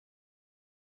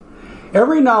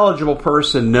Every knowledgeable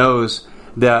person knows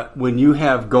that when you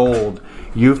have gold,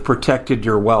 you've protected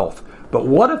your wealth. But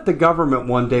what if the government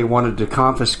one day wanted to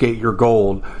confiscate your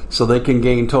gold so they can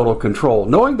gain total control,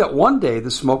 knowing that one day the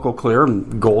smoke will clear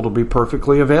and gold will be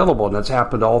perfectly available, and that's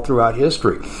happened all throughout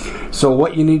history. So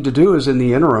what you need to do is, in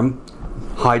the interim,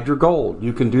 hide your gold.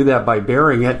 You can do that by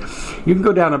burying it. You can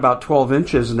go down about 12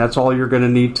 inches, and that's all you're going to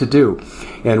need to do.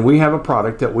 And we have a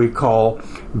product that we call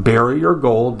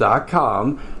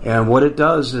buryyourgold.com, and what it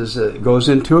does is it goes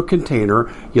into a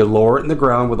container. You lower it in the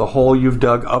ground with a hole you've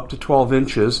dug up to 12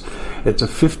 inches. It's a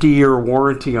 50-year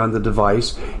warranty on the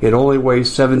device. It only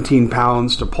weighs 17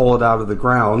 pounds to pull it out of the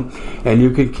ground, and you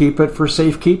can keep it for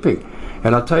safekeeping.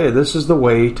 And I'll tell you, this is the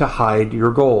way to hide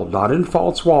your gold, not in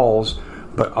false walls,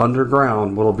 but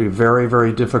underground. Will be very,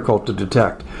 very difficult to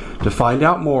detect. To find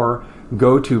out more,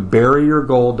 go to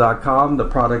buryyourgold.com. The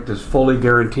product is fully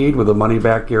guaranteed with a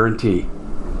money-back guarantee.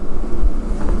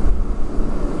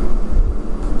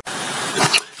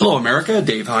 Hello, America.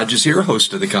 Dave Hodges here,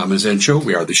 host of the Common Sense Show.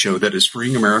 We are the show that is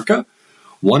freeing America,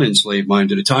 one enslaved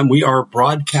mind at a time. We are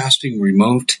broadcasting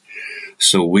remote,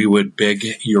 so we would beg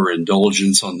your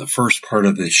indulgence on the first part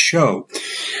of this show.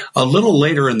 A little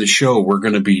later in the show, we're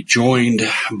going to be joined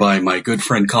by my good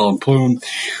friend Collin Plume,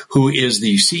 who is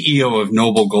the CEO of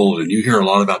Noble Gold. And you hear a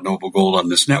lot about Noble Gold on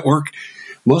this network,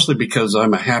 mostly because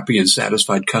I'm a happy and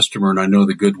satisfied customer and I know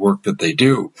the good work that they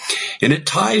do. And it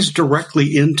ties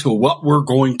directly into what we're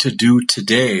going to do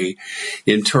today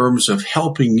in terms of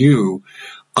helping you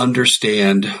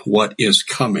understand what is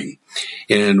coming.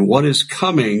 And what is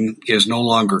coming is no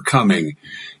longer coming.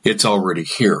 It's already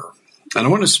here. And I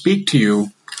want to speak to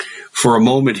you for a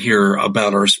moment here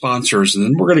about our sponsors, and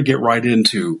then we're going to get right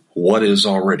into what is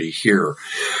already here.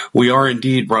 We are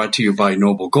indeed brought to you by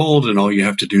Noble Gold, and all you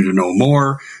have to do to know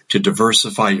more, to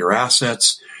diversify your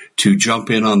assets, to jump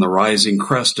in on the rising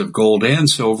crest of gold and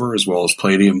silver, as well as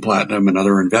palladium, platinum, and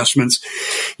other investments,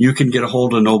 you can get a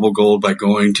hold of Noble Gold by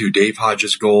going to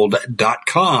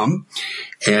davehodgesgold.com,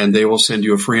 and they will send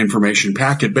you a free information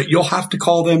packet. But you'll have to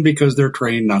call them because they're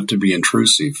trained not to be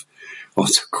intrusive. Well,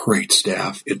 it's a great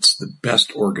staff. It's the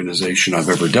best organization I've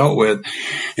ever dealt with,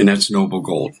 and that's Noble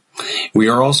Gold. We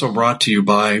are also brought to you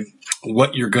by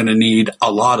what you're going to need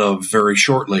a lot of very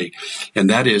shortly, and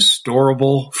that is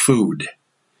storable food.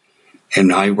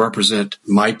 And I represent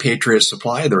My Patriot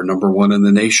Supply. They're number one in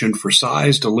the nation for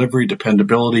size, delivery,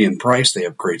 dependability, and price. They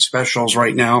have great specials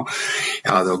right now.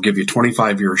 They'll give you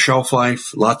 25-year shelf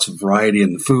life, lots of variety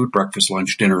in the food, breakfast,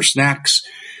 lunch, dinner, snacks.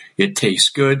 It tastes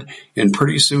good. And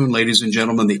pretty soon, ladies and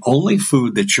gentlemen, the only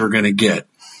food that you're going to get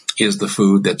is the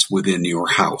food that's within your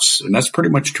house. And that's pretty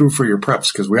much true for your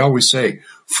preps, because we always say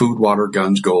food, water,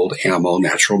 guns, gold, ammo,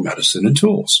 natural medicine, and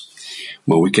tools.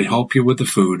 Well, we can help you with the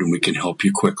food, and we can help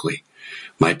you quickly.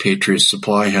 My Patriot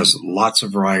Supply has lots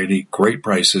of variety, great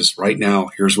prices. Right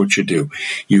now, here's what you do.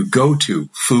 You go to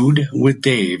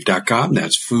foodwithdave.com.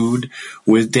 That's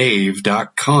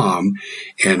foodwithdave.com.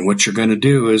 And what you're going to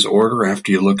do is order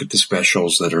after you look at the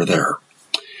specials that are there.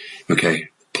 Okay,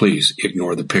 please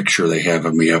ignore the picture they have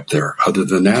of me up there. Other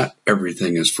than that,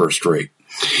 everything is first rate.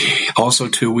 Also,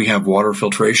 too, we have water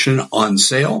filtration on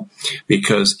sale,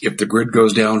 because if the grid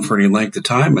goes down for any length of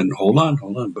time, and hold on,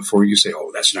 before you say,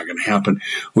 oh, that's not going to happen.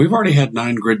 We've already had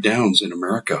 9 grid downs in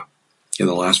America in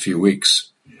the last few weeks.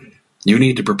 You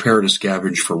need to prepare to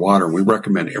scavenge for water. We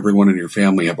recommend everyone in your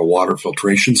family have a water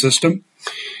filtration system.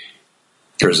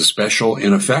 There's a special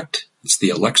in effect. It's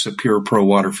the Alexa Pure Pro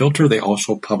Water Filter. They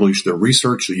also publish their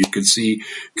research so you can see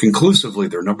conclusively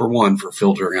they're number one for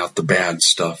filtering out the bad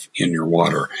stuff in your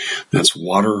water. That's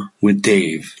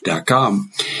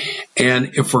waterwithdave.com.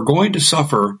 And if we're going to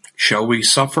suffer, shall we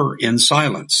suffer in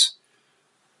silence?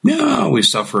 No, we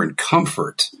suffer in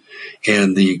comfort.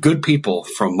 And the good people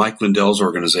from Mike Lindell's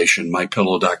organization,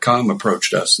 MyPillow.com,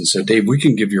 approached us and said, Dave, we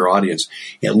can give your audience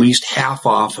at least half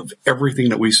off of everything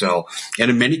that we sell.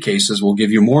 And in many cases, we'll give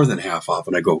you more than half off.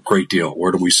 And I go, great deal.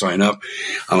 Where do we sign up?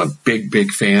 I'm a big, big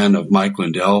fan of Mike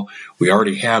Lindell. We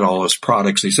already had all his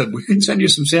products. They said, we can send you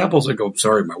some samples. I go,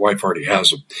 sorry, my wife already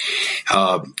has them.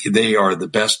 They are the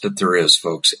best that there is,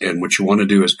 folks. And what you want to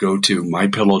do is go to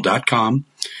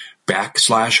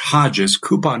mypillow.com/Hodges,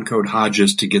 coupon code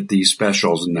Hodges, to get these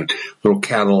specials, and the little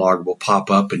catalog will pop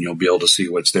up and you'll be able to see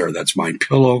what's there. That's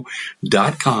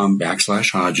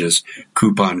mypillow.com/Hodges,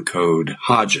 coupon code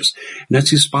Hodges. And that's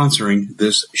who's sponsoring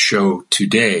this show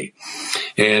today.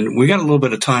 And we got a little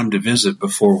bit of time to visit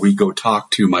before we go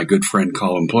talk to my good friend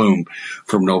Collin Plume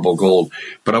from Noble Gold.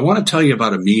 But I want to tell you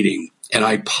about a meeting, and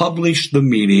I published the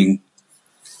meeting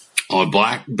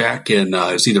back in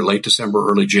it's either late December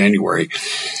or early January.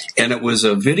 And it was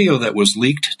a video that was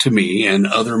leaked to me and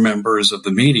other members of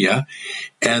the media.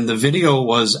 And the video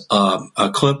was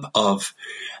a clip of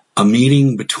a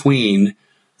meeting between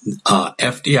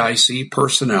FDIC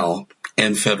personnel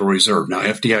and Federal Reserve. Now,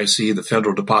 FDIC, the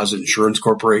Federal Deposit Insurance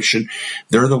Corporation,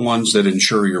 they're the ones that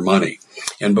insure your money.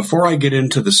 And before I get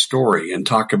into the story and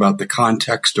talk about the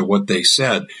context of what they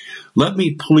said, let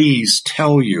me please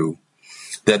tell you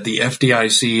that the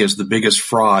FDIC is the biggest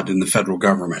fraud in the federal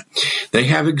government. They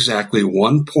have exactly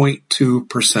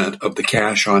 1.2% of the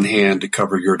cash on hand to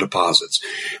cover your deposits.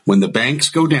 When the banks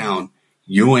go down,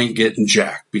 you ain't getting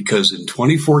jack, because in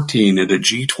 2014 at a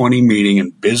G20 meeting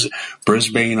in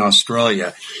Brisbane,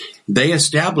 Australia, they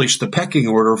established the pecking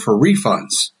order for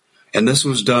refunds. And this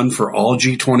was done for all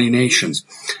G20 nations.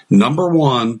 Number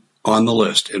one on the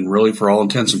list, and really for all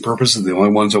intents and purposes, the only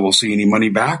ones that will see any money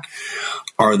back,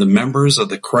 are the members of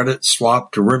the credit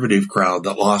swap derivative crowd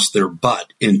that lost their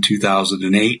butt in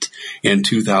 2008 and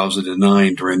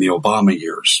 2009 during the Obama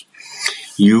years.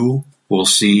 You will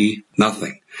see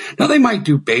nothing. Now, they might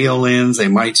do bail-ins. They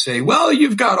might say, well,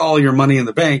 you've got all your money in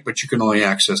the bank, but you can only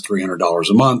access $300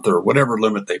 a month or whatever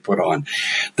limit they put on.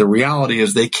 The reality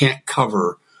is they can't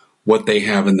cover what they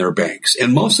have in their banks.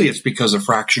 And mostly it's because of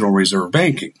fractional reserve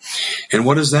banking. And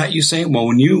what is that, you say? Well,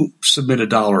 when you submit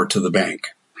 $1 to the bank,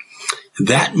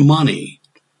 that money,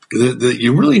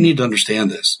 you really need to understand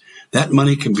this. That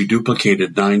money can be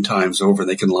duplicated 9 times over.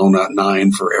 They can loan out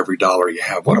 9 for every $1 you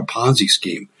have. What a Ponzi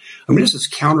scheme. I mean, this is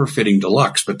counterfeiting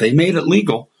deluxe, but they made it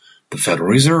legal, the Federal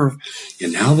Reserve,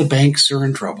 and now the banks are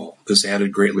in trouble. This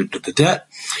added greatly to the debt.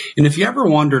 And if you ever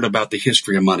wondered about the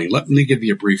history of money, let me give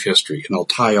you a brief history, and I'll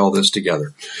tie all this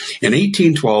together. In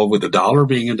 1812, with $1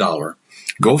 being $1,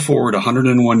 go forward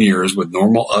 101 years with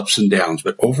normal ups and downs,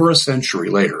 but over a century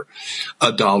later,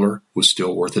 $1 was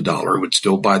still worth $1. It would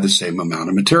still buy the same amount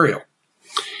of material.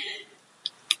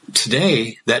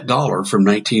 Today, that dollar from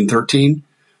 1913,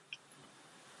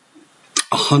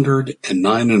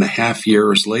 109.5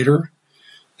 years later,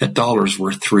 that dollar's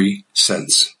worth 3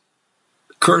 cents.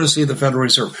 Courtesy of the Federal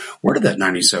Reserve. Where did that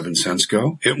 97 cents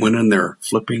go? It went in their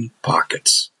flipping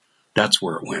pockets. That's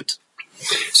where it went.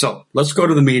 So let's go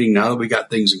to the meeting now that we got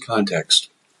things in context.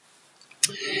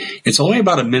 It's only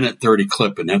about a minute 30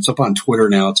 clip, and that's up on Twitter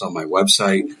now. It's on my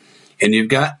website. And you've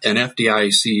got an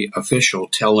FDIC official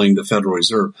telling the Federal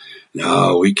Reserve,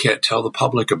 no, we can't tell the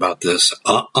public about this.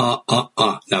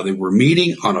 Now, they were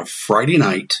meeting on a Friday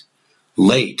night,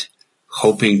 late,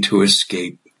 hoping to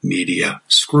escape media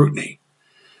scrutiny.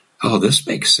 Oh, this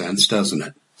makes sense, doesn't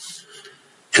it?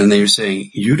 And they were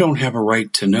saying, you don't have a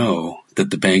right to know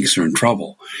that the banks are in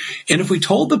trouble. And if we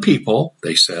told the people,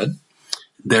 they said,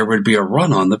 there would be a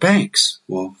run on the banks.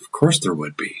 Well, of course there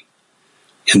would be.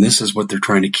 And this is what they're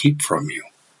trying to keep from you.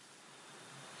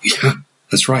 Yeah,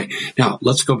 that's right. Now,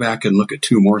 let's go back and look at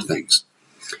 2 more things.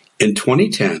 In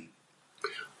 2010,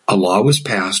 a law was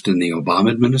passed in the Obama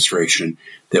administration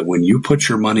that when you put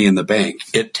your money in the bank,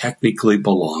 it technically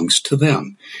belongs to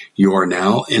them. You are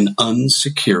now an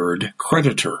unsecured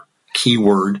creditor.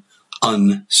 Keyword,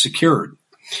 unsecured.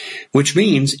 Which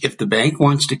means if the bank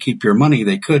wants to keep your money,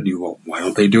 they could. You go, why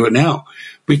don't they do it now?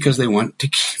 Because they want to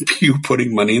keep you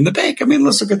putting money in the bank. I mean,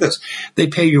 let's look at this. They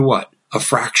pay you what? A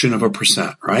fraction of a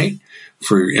percent, right?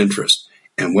 For your interest.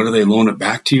 And what do they loan it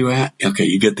back to you at? Okay,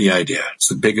 you get the idea. It's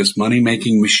the biggest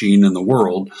money-making machine in the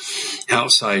world,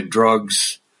 outside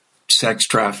drugs, sex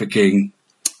trafficking,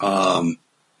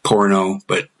 porno,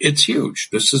 but it's huge.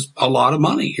 This is a lot of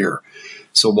money here.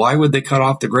 So why would they cut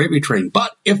off the gravy train?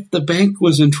 But if the bank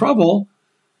was in trouble,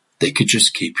 they could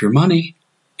just keep your money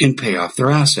and pay off their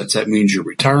assets. That means your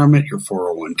retirement, your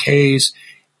 401ks,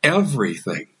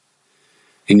 everything.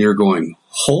 And you're going,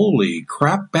 holy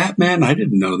crap, Batman, I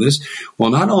didn't know this. Well,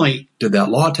 not only did that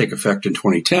law take effect in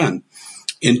 2010,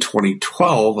 in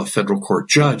 2012, a federal court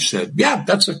judge said, yeah,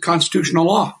 that's a constitutional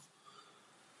law.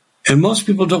 And most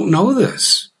people don't know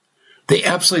this. They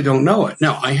absolutely don't know it.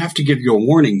 Now, I have to give you a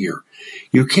warning here.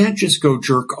 You can't just go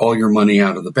jerk all your money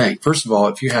out of the bank. First of all,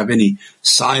 if you have any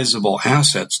sizable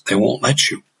assets, they won't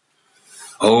let you.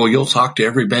 Oh, you'll talk to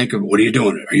every bank. What are you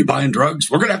doing? Are you buying drugs?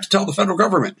 We're going to have to tell the federal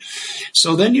government.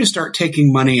 So then you start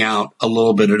taking money out a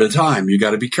little bit at a time. You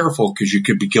got to be careful because you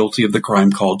could be guilty of the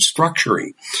crime called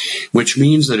structuring, which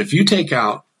means that if you take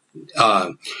out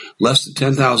less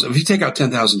than $10,000, if you take out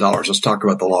 $10,000, let's talk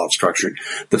about the law of structuring.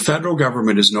 The federal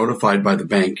government is notified by the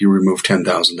bank you remove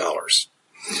 $10,000.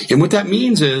 And what that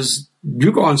means is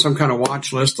you go on some kind of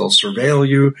watch list. They'll surveil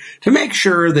you to make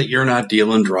sure that you're not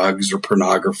dealing drugs or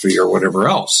pornography or whatever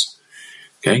else.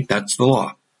 Okay, that's the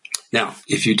law. Now,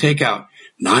 if you take out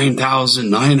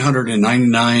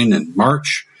 $9,999 in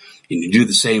March, and you do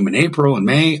the same in April and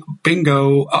May,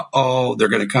 bingo, they're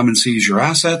going to come and seize your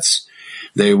assets.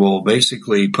 They will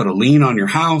basically put a lien on your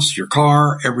house, your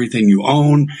car, everything you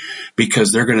own,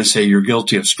 because they're going to say you're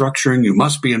guilty of structuring. You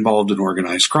must be involved in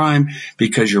organized crime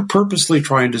because you're purposely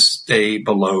trying to stay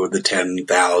below the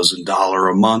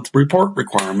 $10,000 a month report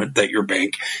requirement that your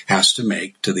bank has to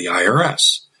make to the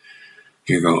IRS.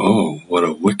 You go, oh, what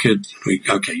a wicked,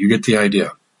 okay, you get the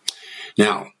idea.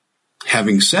 Now,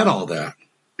 having said all that,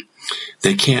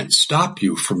 they can't stop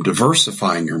you from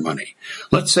diversifying your money.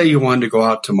 Let's say you wanted to go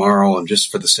out tomorrow and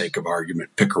just for the sake of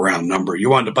argument, pick a round number.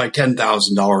 You wanted to buy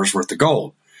 $10,000 worth of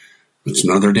gold. It's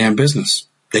none of their damn business.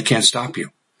 They can't stop you.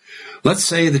 Let's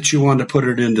say that you wanted to put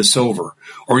it into silver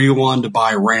or you wanted to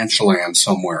buy ranch land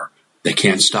somewhere. They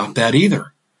can't stop that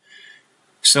either.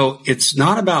 So it's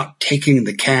not about taking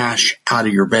the cash out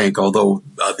of your bank, although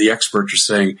the experts are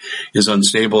saying as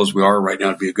unstable as we are right now,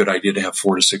 it'd be a good idea to have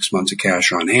 4 to 6 months of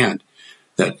cash on hand.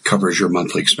 That covers your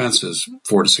monthly expenses,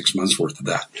 4 to 6 months worth of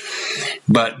that.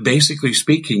 But basically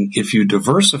speaking, if you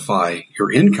diversify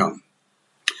your income,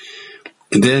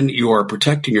 then you are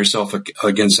protecting yourself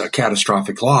against a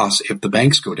catastrophic loss if the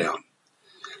banks go down.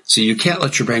 So you can't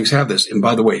let your banks have this. And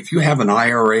by the way, if you have an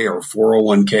IRA or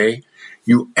 401k,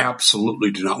 you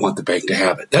absolutely do not want the bank to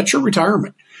have it. That's your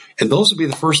retirement. And those will be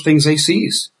the first things they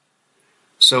seize.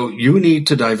 So you need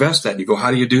to divest that. You go, how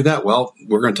do you do that? Well,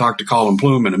 we're going to talk to Collin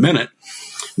Plume in a minute.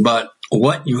 But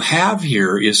what you have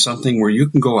here is something where you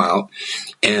can go out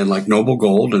and like Noble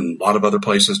Gold and a lot of other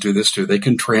places do this too. They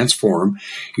can transform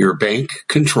your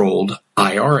bank-controlled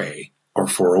IRA or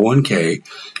 401k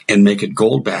and make it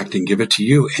gold-backed and give it to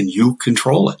you, and you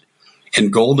control it.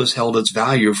 And gold has held its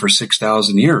value for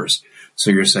 6,000 years. So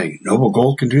you're saying Noble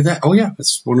Gold can do that? Oh, yeah,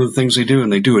 that's one of the things they do,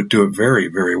 and they do it very,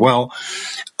 very well.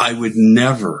 I would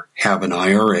never have an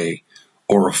IRA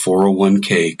or a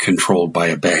 401k controlled by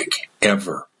a bank,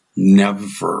 ever,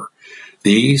 never.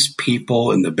 These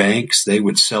people in the banks, they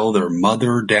would sell their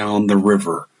mother down the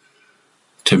river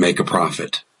to make a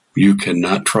profit. You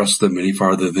cannot trust them any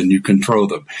farther than you control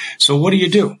them. So what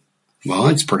do? Well,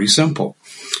 it's pretty simple.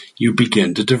 You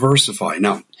begin to diversify.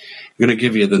 Now, I'm going to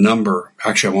give you the number.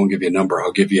 Actually, I won't give you a number.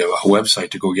 I'll give you a website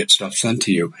to go get stuff sent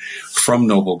to you from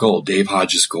Noble Gold,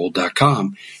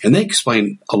 DaveHodgesGold.com. And they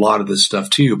explain a lot of this stuff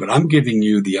to you, but I'm giving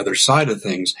you the other side of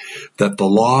things, that the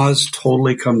laws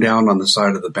totally come down on the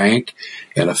side of the bank,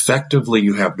 and effectively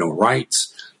you have no rights.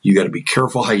 You got to be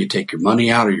careful how you take your money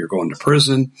out or you're going to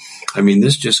prison. I mean,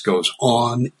 this just goes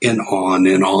on and on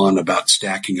and on about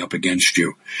stacking up against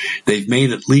you. They've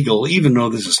made it legal, even though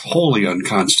this is wholly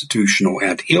unconstitutional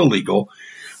and illegal.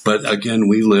 But again,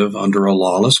 we live under a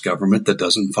lawless government that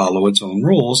doesn't follow its own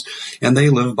rules, and they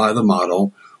live by the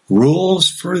motto, rules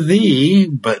for thee,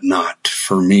 but not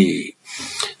for me.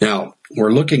 Now,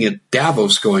 we're looking at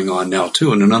Davos going on now,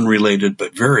 too, in an unrelated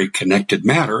but very connected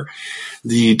matter.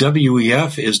 The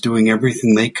WEF is doing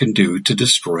everything they can do to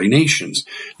destroy nations.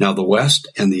 Now, the West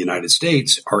and the United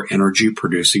States are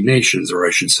energy-producing nations, or I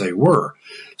should say were.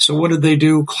 So what did they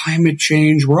do? Climate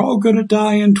change. We're all going to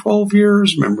die in 12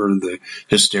 years. Remember the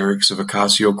hysterics of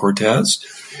Ocasio-Cortez?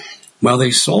 Well,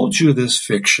 they sold you this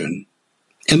fiction.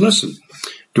 And listen,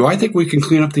 do I think we can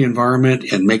clean up the environment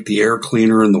and make the air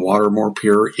cleaner and the water more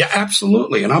pure? Yeah,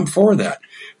 absolutely, and I'm for that.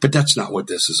 But that's not what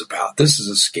this is about. This is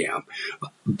a scam.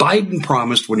 Biden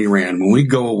promised when he ran, when we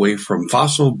go away from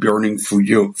fossil-burning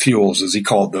fuels, as he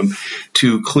called them,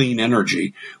 to clean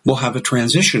energy, we'll have a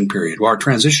transition period. Well, our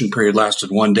transition period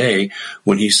lasted 1 day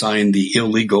when he signed the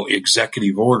illegal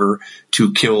executive order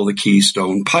to kill the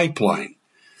Keystone Pipeline.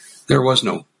 There was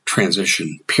no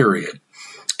transition period.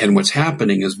 And what's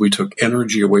happening is we took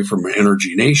energy away from an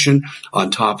energy nation on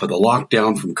top of the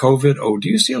lockdown from COVID. Oh, do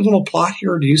you see a little plot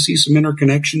here? Do you see some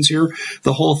interconnections here?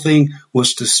 The whole thing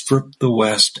was to strip the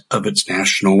West of its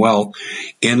national wealth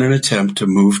in an attempt to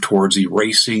move towards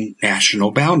erasing national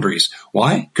boundaries.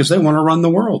 Why? Because they want to run the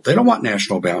world. They don't want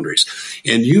national boundaries.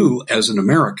 And you, as an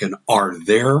American, are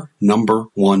their number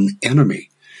one enemy.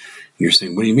 And you're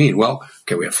saying, what do you mean? Well,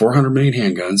 okay, we have 400 million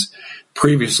handguns.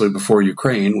 Previously, before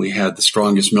Ukraine, we had the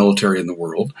strongest military in the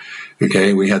world.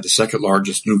 Okay, we had the second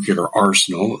largest nuclear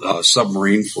arsenal,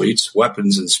 submarine fleets,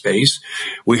 weapons in space.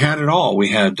 We had it all. We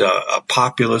had a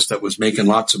populace that was making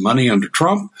lots of money under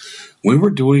Trump. We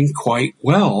were doing quite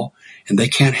well, and they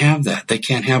can't have that. They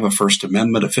can't have a First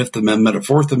Amendment, a Fifth Amendment, a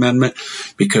Fourth Amendment,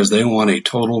 because they want a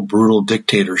total brutal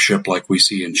dictatorship like we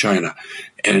see in China.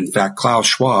 And in fact, Klaus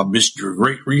Schwab, Mr.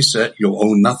 Great Reset, you'll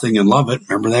own nothing and love it.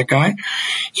 Remember that guy?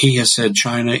 He has said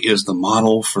China is the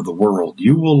model for the world.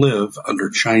 You will live under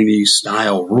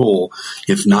Chinese-style rule,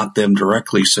 if not them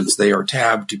directly, since they are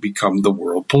tabbed to become the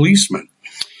world policeman.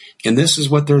 And this is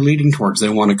what they're leading towards. They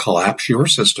want to collapse your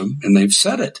system, and they've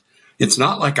said it. It's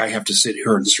not like I have to sit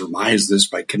here and surmise this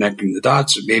by connecting the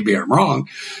dots, and maybe I'm wrong.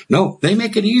 No, they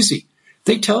make it easy.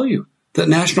 They tell you that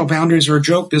national boundaries are a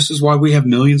joke. This is why we have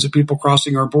millions of people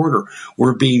crossing our border.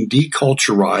 We're being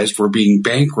deculturized. We're being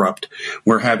bankrupt.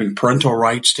 We're having parental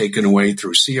rights taken away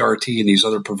through CRT and these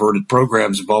other perverted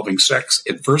programs involving sex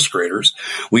in first graders.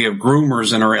 We have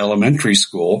groomers in our elementary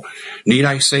school. Need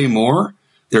I say more?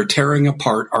 They're tearing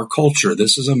apart our culture.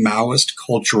 This is a Maoist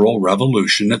cultural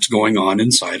revolution that's going on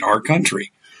inside our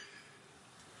country.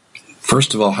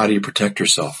 First of all, how do you protect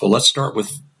yourself? Well, let's start with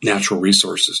natural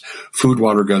resources. Food,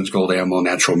 water, guns, gold, ammo,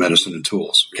 natural medicine, and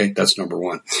tools. Okay, that's number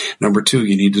one. Number two,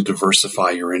 you need to diversify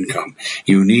your income.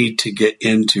 You need to get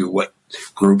into what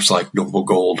groups like Noble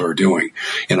Gold are doing.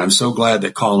 And I'm so glad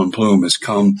that Collin Plume has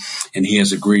come and he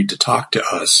has agreed to talk to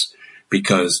us,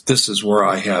 because this is where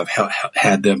I have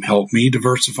had them help me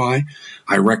diversify.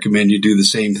 I recommend you do the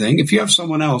same thing. If you have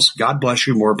someone else, God bless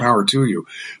you, more power to you.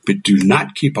 But do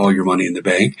not keep all your money in the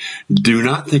bank. Do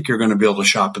not think you're going to be able to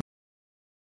shop.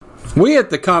 We at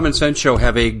the Common Sense Show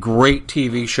have a great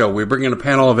TV show. We bring in a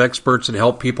panel of experts and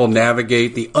help people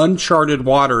navigate the uncharted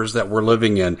waters that we're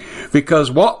living in.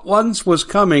 Because what once was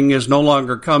coming is no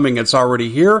longer coming. It's already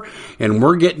here, and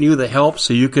we're getting you the help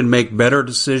so you can make better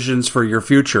decisions for your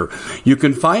future. You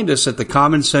can find us at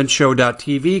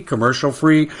thecommonsenseshow.tv,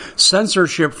 commercial-free,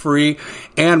 censorship-free,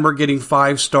 and we're getting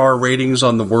 5-star ratings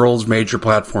on the world's major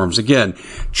platforms. Again,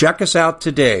 check us out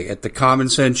today at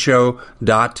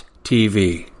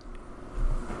thecommonsenseshow.tv.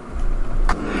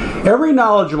 Every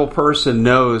knowledgeable person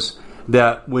knows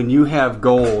that when you have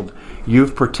gold,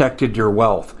 you've protected your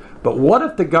wealth. But what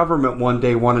if the government one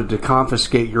day wanted to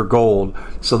confiscate your gold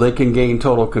so they can gain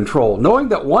total control, knowing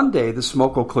that one day the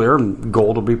smoke will clear and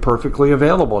gold will be perfectly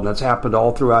available, and that's happened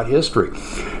all throughout history.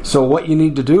 So what you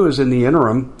need to do is, in the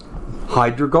interim,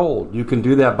 hide your gold. You can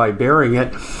do that by burying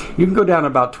it. You can go down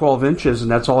about 12 inches, and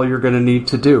that's all you're going to need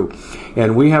to do.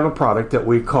 And we have a product that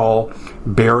we call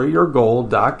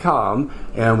buryyourgold.com,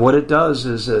 and what it does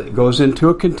is it goes into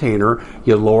a container.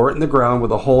 You lower it in the ground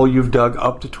with a hole you've dug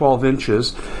up to 12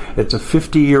 inches. It's a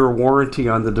 50-year warranty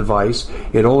on the device.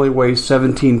 It only weighs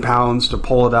 17 pounds to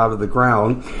pull it out of the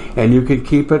ground, and you can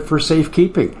keep it for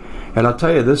safekeeping. And I'll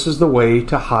tell you, this is the way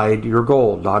to hide your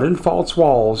gold. Not in false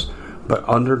walls, but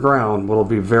underground will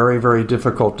be very, very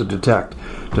difficult to detect.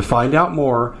 To find out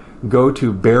more, go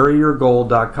to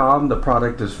buryyourgold.com. The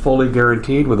product is fully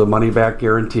guaranteed with a money-back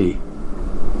guarantee.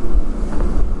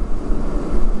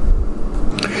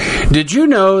 Did you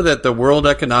know that the World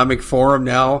Economic Forum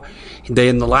now,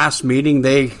 in the last meeting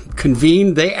they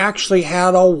convened, they actually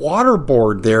had a water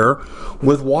board there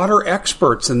with water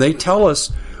experts, and they tell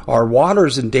us our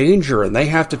water's in danger and they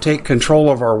have to take control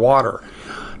of our water.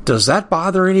 Does that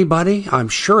bother anybody? I'm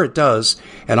sure it does.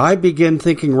 And I begin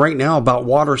thinking right now about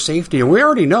water safety. And we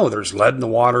already know there's lead in the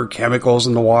water, chemicals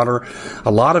in the water.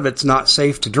 A lot of it's not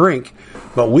safe to drink.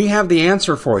 But we have the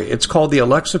answer for you. It's called the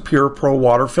Alexa Pure Pro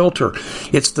Water Filter.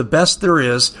 It's the best there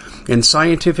is, and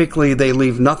scientifically they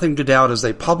leave nothing to doubt as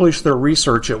they publish their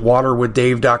research at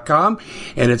waterwithdave.com,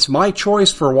 and it's my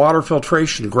choice for water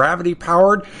filtration. Gravity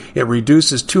powered, it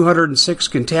reduces 206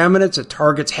 contaminants, it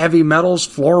targets heavy metals,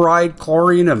 fluoride,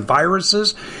 chlorine, and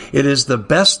viruses. It is the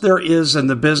best there is in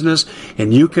the business,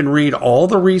 and you can read all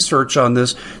the research on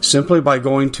this simply by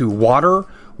going to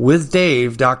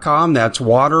waterwithdave.com. That's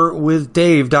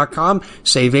waterwithdave.com.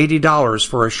 Save $80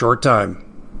 for a short time.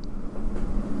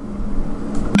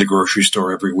 The grocery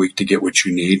store every week to get what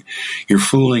you need. You're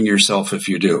fooling yourself if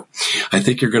you do. I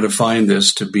think you're going to find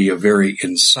this to be a very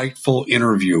insightful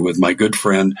interview with my good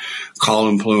friend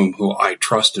Collin Plume, who I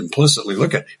trust implicitly.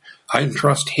 Look at, I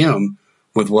trust him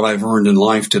with what I've earned in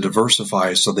life to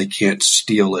diversify so they can't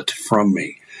steal it from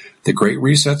me. The Great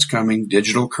Reset's coming.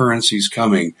 Digital currency's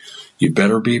coming. You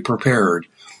better be prepared.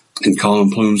 And Collin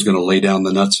Plume's going to lay down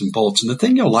the nuts and bolts. And the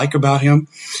thing you'll like about him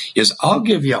is I'll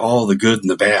give you all the good and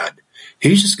the bad.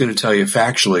 He's just going to tell you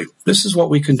factually, this is what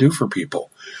we can do for people.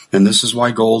 And this is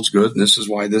why gold's good, and this is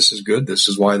why this is good, this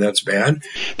is why that's bad.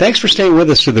 Thanks for staying with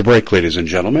us to the break, ladies and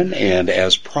gentlemen. And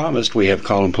as promised, we have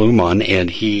Collin Plume on, and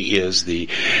he is the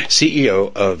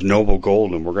CEO of Noble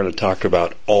Gold, and we're going to talk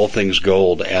about all things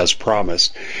gold as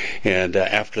promised. And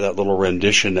after that little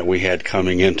rendition that we had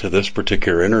coming into this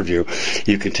particular interview,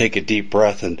 you can take a deep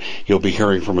breath, and you'll be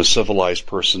hearing from a civilized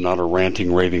person, not a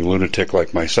ranting, raving lunatic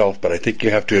like myself. But I think you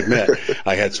have to admit,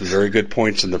 I had some very good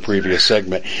points in the previous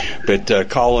segment. But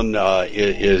Collin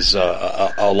is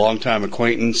a longtime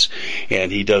acquaintance,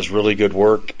 and he does really good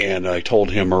work. And I told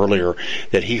him earlier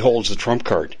that he holds the trump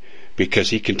card because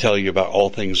he can tell you about all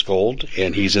things gold,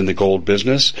 and he's in the gold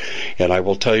business. And I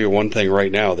will tell you one thing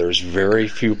right now, there's very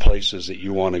few places that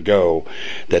you want to go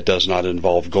that does not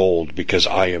involve gold, because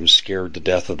I am scared to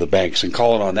death of the banks. And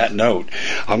Collin, on that note,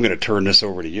 I'm going to turn this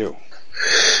over to you.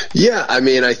 Yeah, I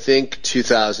mean, I think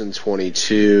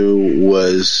 2022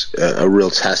 was a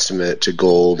real testament to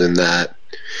gold in that,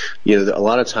 you know, a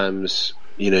lot of times,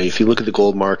 you know, if you look at the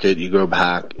gold market, you go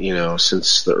back, you know,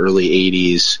 since the early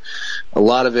 80s, a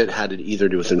lot of it had to either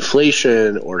do with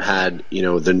inflation or had, you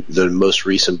know, the most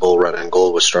recent bull run on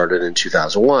gold was started in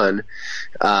 2001.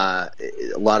 A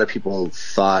lot of people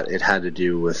thought it had to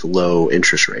do with low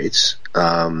interest rates.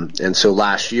 And so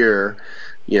last year,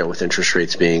 you know, with interest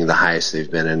rates being the highest they've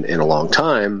been in a long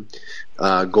time,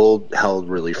 gold held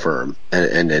really firm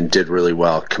and did really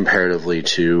well comparatively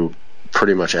to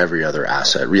pretty much every other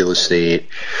asset. Real estate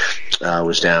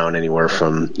was down anywhere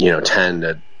from, you know, 10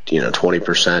 to, you know,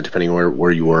 20%, depending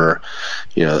where you were.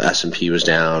 You know, S&P was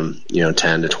down, you know,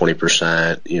 10 to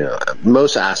 20%. You know,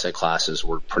 most asset classes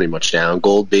were pretty much down.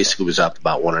 Gold basically was up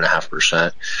about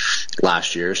 1.5%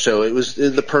 last year. So it was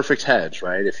the perfect hedge,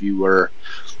 right? If you were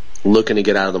looking to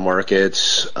get out of the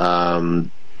markets,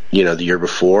 you know, the year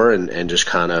before and just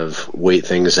kind of wait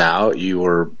things out, you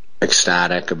were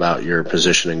ecstatic about your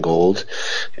position in gold.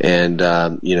 And,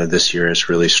 you know, this year has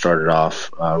really started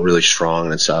off, really strong,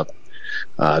 and it's up,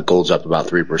 gold's up about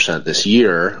 3% this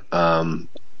year.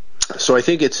 So I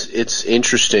think it's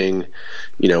interesting,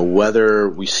 you know, whether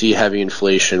we see heavy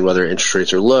inflation, whether interest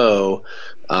rates are low,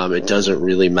 it doesn't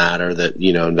really matter that,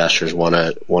 you know, investors want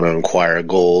to acquire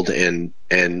gold, and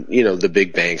you know, the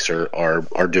big banks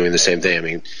are doing the same thing. I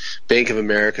mean, Bank of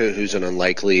America, who's an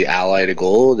unlikely ally to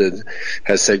gold,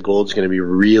 has said gold's going to be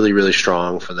really, really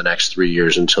strong for the next 3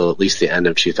 years until at least the end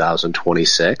of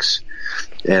 2026,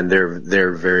 and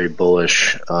they're very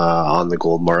bullish on the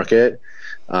gold market.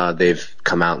 They've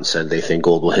come out and said they think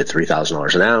gold will hit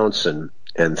 $3,000 an ounce and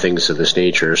things of this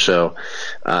nature. So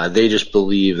they just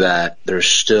believe that there's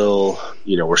still,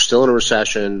 you know, we're still in a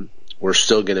recession. We're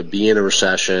still going to be in a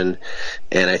recession.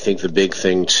 And I think the big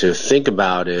thing to think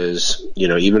about is, you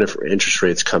know, even if interest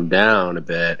rates come down a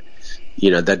bit,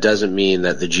 you know, that doesn't mean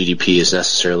that the GDP is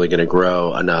necessarily going to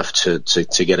grow enough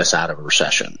to get us out of a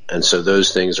recession. And so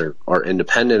those things are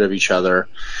independent of each other.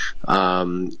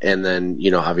 And then,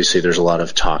 you know, obviously there's a lot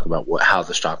of talk about how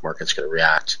the stock market's going to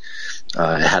react.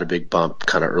 It had a big bump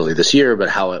kind of early this year, but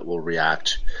how it will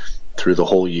react through the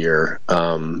whole year,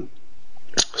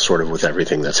 sort of with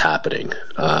everything that's happening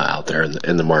out there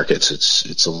in the markets,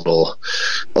 it's a little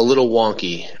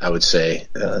wonky, I would say,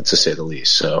 to say the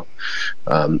least. So,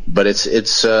 but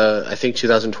it's I think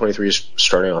 2023 is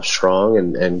starting off strong,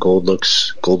 and gold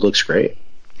looks great.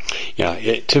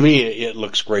 Yeah, to me, it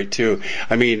looks great too.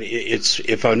 I mean, it's,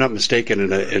 if I'm not mistaken,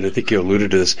 and I think you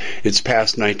alluded to this, it's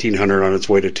past 1900 on its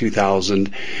way to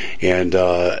 2000, and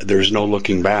there's no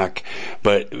looking back.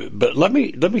 But let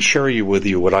me share with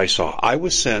you what I saw. I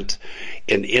was sent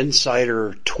an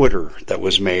insider Twitter that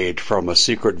was made from a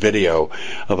secret video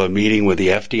of a meeting with the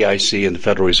FDIC and the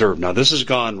Federal Reserve. Now, this has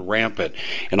gone rampant,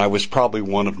 and I was probably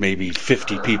one of maybe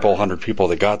 50 people, 100 people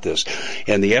that got this.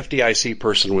 And the FDIC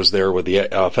person was there with the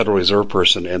Federal Reserve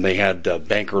person, and they had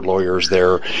banker lawyers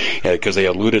there because they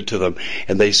alluded to them,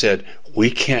 and they said, we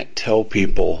can't tell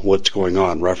people what's going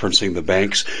on, referencing the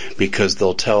banks, because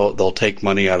they'll take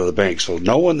money out of the bank. So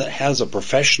no one that has a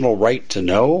professional right to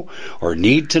know or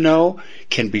need to know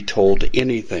can be told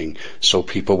anything, so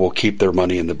people will keep their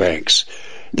money in the banks.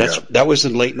 That was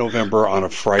in late November on a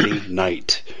Friday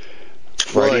night.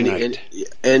 And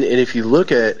if you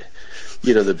look at,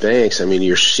 you know, the banks, I mean,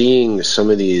 you're seeing some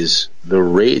of these, the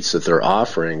rates that they're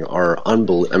offering are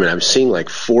unbelievable. I mean, I'm seeing like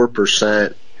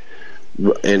 4%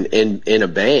 in a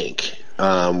bank,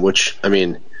 which, I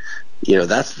mean, you know,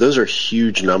 those are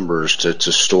huge numbers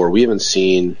to store. We haven't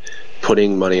seen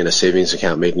putting money in a savings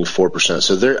account making 4%.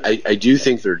 So I do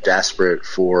think they're desperate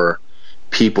for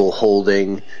people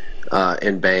holding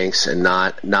in banks and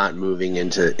not moving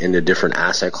into different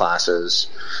asset classes.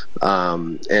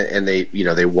 And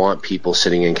they want people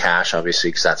sitting in cash, obviously,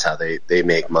 because that's how they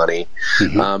make money.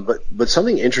 Mm-hmm. But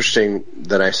something interesting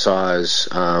that I saw is,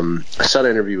 I saw an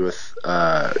interview with,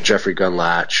 Jeffrey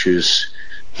Gundlach, who's,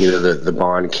 the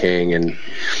bond king. And,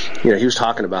 he was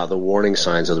talking about the warning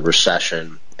signs of the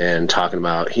recession and talking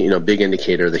about, big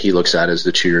indicator that he looks at is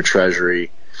the 2-year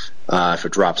treasury. If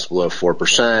it drops below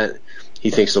 4%, he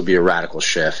thinks there'll be a radical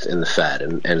shift in the Fed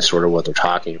and sort of what they're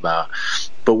talking about.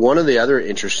 But one of the other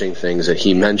interesting things that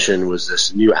he mentioned was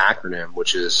this new acronym,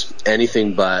 which is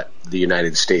anything but the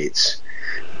United States,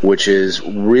 which is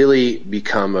really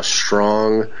become a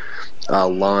strong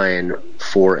line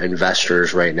for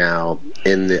investors right now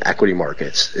in the equity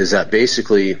markets, is that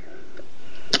basically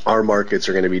our markets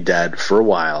are going to be dead for a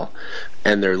while,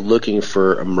 and they're looking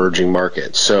for emerging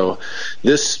markets. So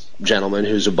this gentleman,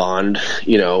 who's a bond,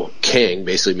 king,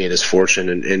 basically made his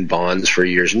fortune in bonds for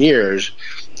years and years,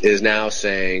 is now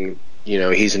saying,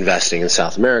 he's investing in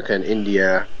South America and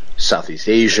India, Southeast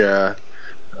Asia,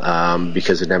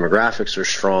 because the demographics are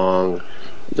strong,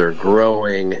 they're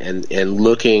growing, and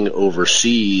looking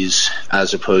overseas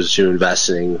as opposed to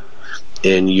investing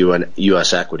in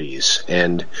U.S. equities.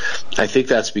 And I think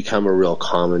that's become a real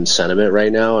common sentiment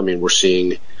right now. I mean, we're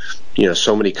seeing,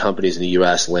 so many companies in the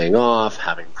U.S. laying off,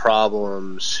 having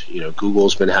problems.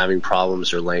 Google's been having problems.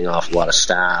 They're laying off a lot of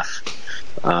staff.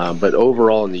 But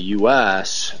overall in the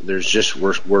U.S.,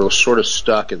 we're sort of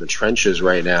stuck in the trenches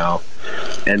right now,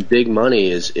 and big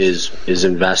money is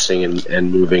investing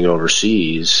and moving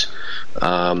overseas,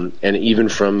 and even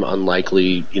from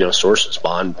unlikely sources.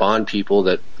 Bond people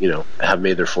that have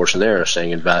made their fortune there are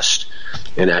saying invest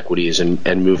in equities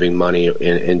and moving money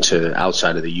into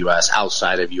outside of the U.S.,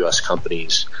 outside of U.S.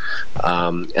 companies,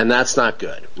 and that's not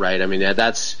good, right? I mean,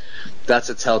 that's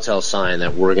a telltale sign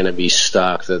that we're going to be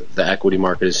stuck, that the equity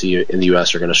markets in the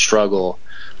U.S. are going to struggle,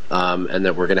 and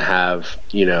that we're going to have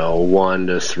 1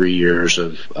 to 3 years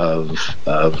of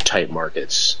tight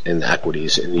markets in the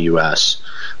equities in the U.S.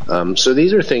 So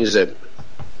these are things that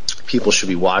people should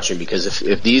be watching, because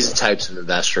if these types of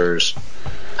investors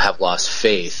have lost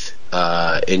faith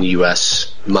in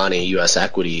U.S. money, U.S.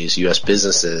 equities, U.S.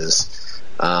 businesses,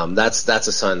 that's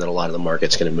a sign that a lot of the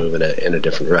market's going to move in a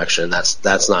different direction.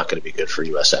 That's not going to be good for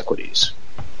U.S. equities.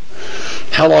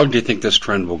 How long do you think this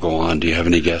trend will go on? Do you have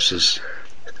any guesses?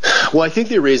 Well, I think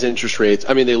they raise interest rates.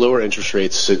 I mean, they lower interest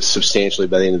rates substantially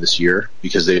by the end of this year,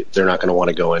 because they're not going to want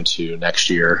to go into next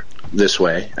year this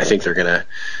way. I think they're going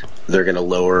to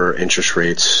lower interest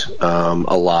rates a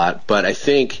lot. But I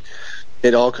think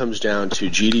it all comes down to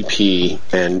GDP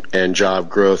and job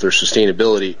growth or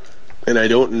sustainability. And I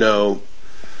don't know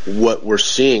what we're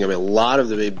seeing. I mean, a lot of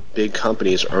the big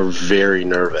companies are very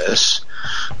nervous,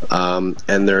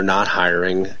 and they're not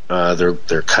hiring.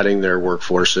 They're cutting their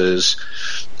workforces.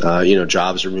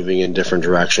 Jobs are moving in different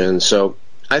directions. So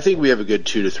I think we have a good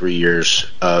 2 to 3 years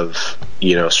of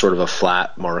sort of a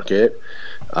flat market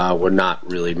where not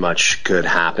really much good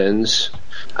happens.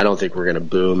 I don't think we're going to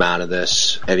boom out of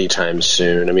this anytime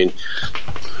soon. I mean,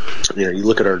 you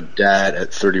look at our debt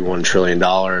at $31 trillion.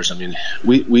 I mean,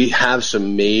 we have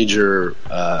some major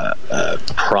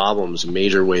problems,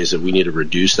 major ways that we need to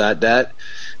reduce that debt,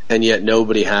 and yet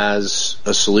nobody has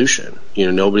a solution.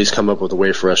 Nobody's come up with a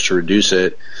way for us to reduce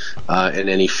it in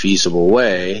any feasible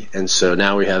way. And so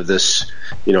now we have this,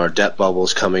 our debt bubble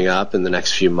is coming up in the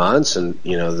next few months, and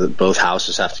both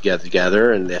houses have to get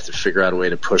together and they have to figure out a way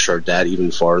to push our debt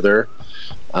even farther.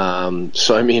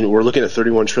 So I mean, we're looking at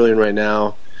 31 trillion right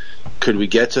now. Could we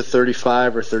get to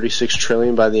 35 or 36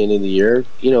 trillion by the end of the year?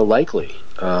 Likely.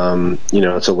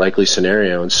 It's a likely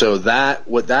scenario. And so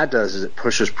what that does is it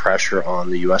pushes pressure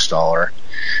on the U.S. dollar,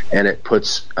 and it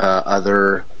puts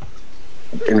other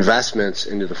investments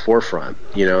into the forefront.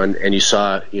 And you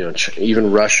saw,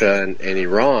 even Russia and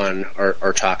Iran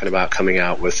are talking about coming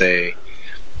out with a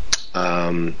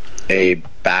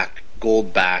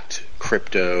gold-backed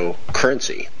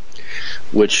cryptocurrency,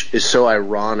 which is so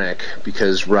ironic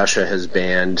because Russia has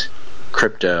banned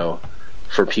crypto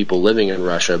for people living in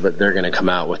Russia, but they're going to come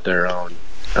out with their own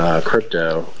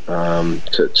crypto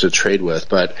to trade with.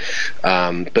 But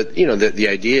the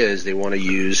idea is they want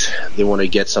to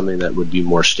get something that would be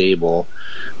more stable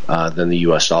than the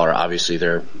U.S. dollar. Obviously,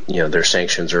 their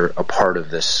sanctions are a part of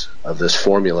this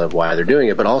formula of why they're doing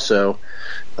it, but also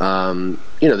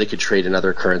they could trade in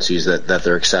other currencies that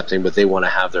they're accepting, but they want to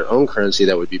have their own currency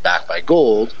that would be backed by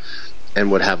gold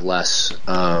and would have less,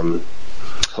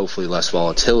 hopefully less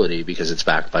volatility, because it's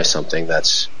backed by something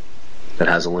that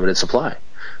has a limited supply.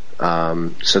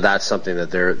 So that's something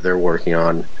that they're working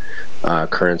on.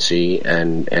 currency,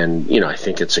 and I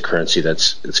think it's a currency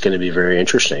it's going to be very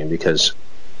interesting, because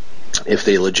if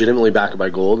they legitimately back it by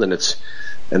gold, and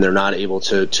they're not able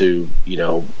to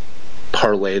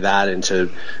parlay that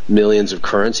into millions of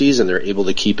currencies, and they're able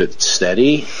to keep it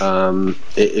steady,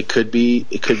 it could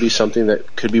be something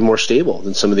that could be more stable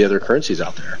than some of the other currencies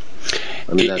out there.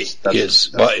 I mean,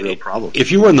 that's a real problem.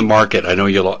 If you were in the market, I know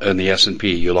in the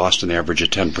S&P, you lost an average of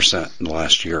 10% in the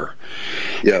last year.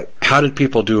 Yeah. How did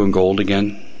people do in gold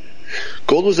again?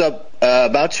 Gold was up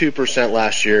about 2%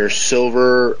 last year.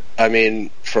 Silver,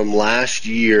 from last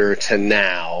year to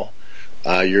now,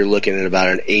 you're looking at about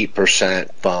an 8%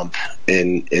 bump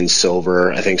in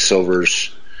silver. I think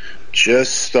silver's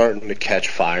just starting to catch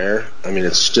fire.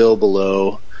 It's still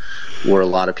below where a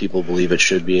lot of people believe it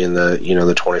should be, in the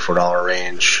the $24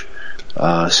 range.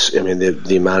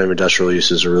 The amount of industrial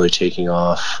uses are really taking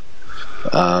off.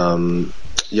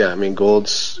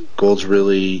 Gold's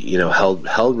really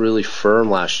held really firm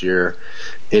last year,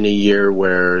 in a year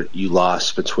where you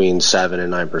lost between 7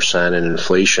 and 9% in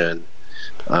inflation.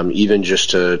 Even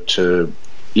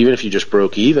if you just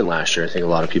broke even last year, I think a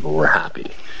lot of people were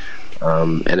happy,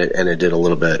 and it did a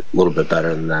little bit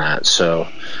better than that. So,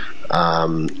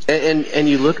 and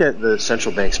you look at the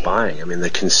central banks buying. The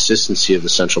consistency of the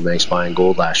central banks buying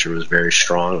gold last year was very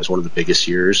strong. It was one of the biggest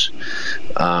years.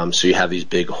 So you have these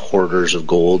big hoarders of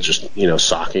gold just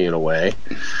socking it away.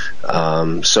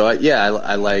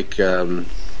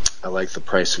 I like the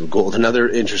price of gold. Another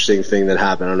interesting thing that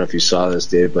happened, I don't know if you saw this,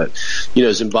 Dave, but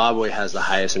Zimbabwe has the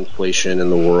highest inflation in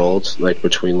the world,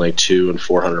 between 200 and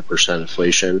 400%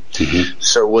 inflation. Mm-hmm.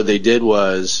 So what they did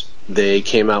was they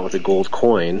came out with a gold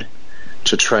coin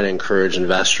to try to encourage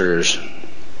investors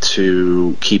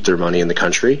to keep their money in the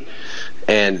country.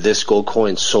 And this gold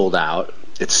coin sold out.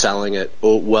 It's selling at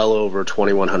well over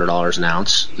 $2,100 an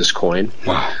ounce, this coin.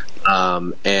 Wow.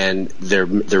 And they're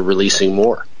releasing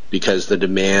more, because the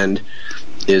demand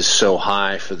is so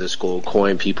high for this gold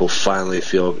coin. People finally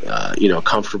feel,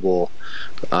 comfortable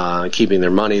keeping their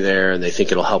money there, and they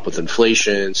think it'll help with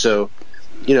inflation. So,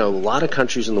 a lot of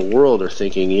countries in the world are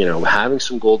thinking, having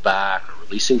some gold back, or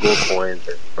releasing gold coins,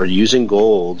 or using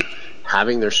gold,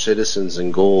 having their citizens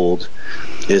in gold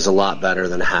is a lot better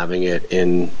than having it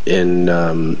in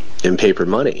paper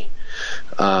money.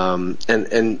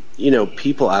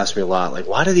 People ask me a lot,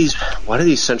 why do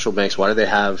these central banks, why do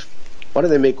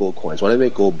they make gold coins? Why do they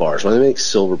make gold bars? Why do they make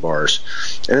silver bars?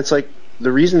 And it's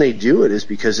the reason they do it is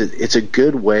because it's a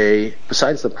good way,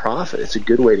 besides the profit, it's a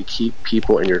good way to keep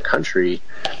people in your country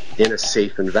in a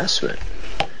safe investment.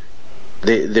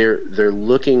 They're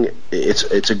looking,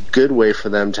 it's a good way for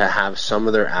them to have some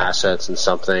of their assets in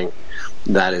something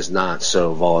that is not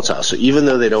so volatile. So even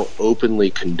though they don't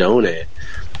openly condone it,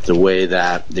 the way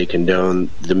that they condone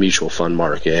the mutual fund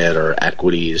market or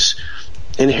equities,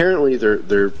 inherently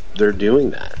they're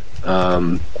doing that.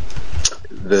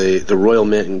 The Royal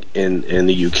Mint in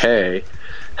the UK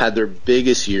had their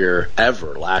biggest year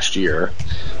ever last year.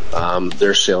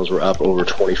 Their sales were up over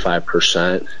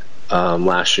 25%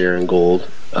 last year in gold.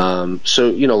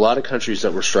 So a lot of countries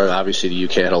that were struggling, obviously the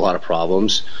UK had a lot of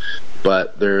problems,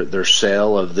 but their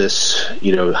sale of this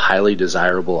highly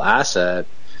desirable asset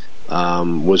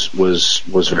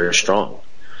was very strong.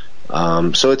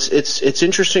 So it's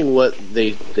interesting what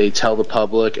they tell the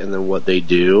public and then what they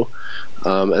do,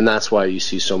 and that's why you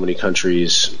see so many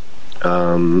countries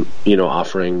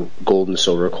offering gold and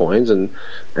silver coins, and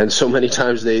so many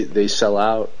times they sell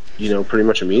out pretty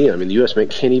much immediately. The U.S.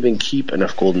 Mint can't even keep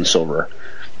enough gold and silver.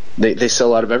 They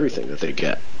sell out of everything that they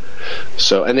get.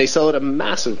 So, and they sell at a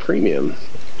massive premium.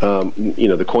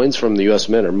 The coins from the U.S.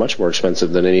 Mint are much more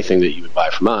expensive than anything that you would buy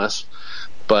from us.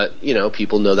 But,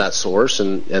 people know that source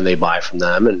and they buy from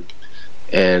them,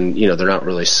 and they're not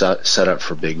really set up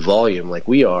for big volume like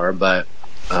we are. But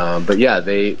yeah,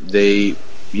 they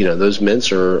those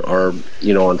mints are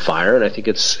on fire, and I think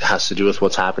it has to do with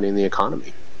what's happening in the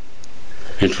economy.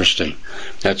 Interesting.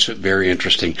 That's very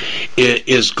interesting.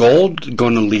 Is gold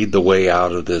going to lead the way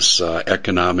out of this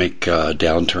economic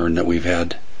downturn that we've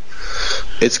had?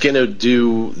 It's going to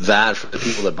do that for the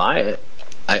people that buy it.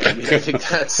 I think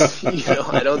that's,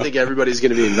 I don't think everybody's going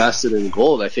to be invested in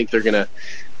gold. I think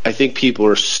people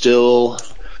are still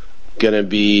going to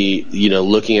be,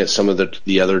 looking at some of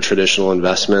the other traditional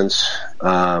investments. You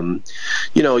and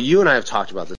I have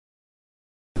talked about this.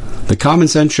 The Common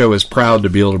Sense Show is proud to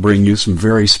be able to bring you some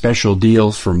very special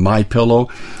deals from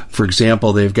MyPillow. For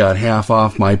example, they've got half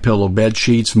off MyPillow bed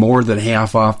sheets, more than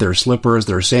half off their slippers,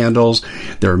 their sandals,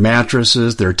 their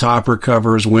mattresses, their topper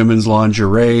covers, women's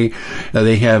lingerie.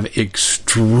 They have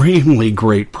extremely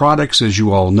great products, as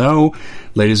you all know.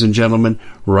 Ladies and gentlemen,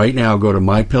 right now go to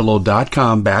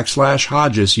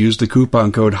mypillow.com/Hodges. Use the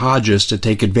coupon code Hodges to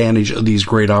take advantage of these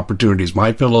great opportunities.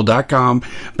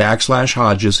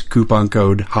 mypillow.com/Hodges, coupon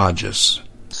code Hodges.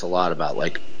 It's a lot about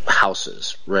like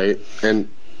houses, right? And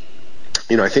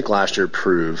I think last year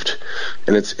proved,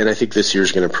 and I think this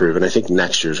year's going to prove, and I think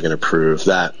next year's going to prove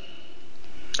that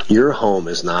your home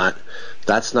is not.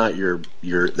 That's not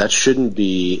that shouldn't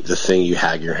be the thing you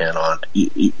hang your hat on.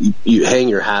 You hang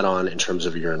your hat on in terms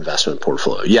of your investment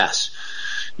portfolio. Yes,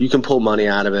 you can pull money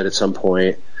out of it at some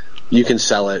point. You can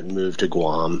sell it and move to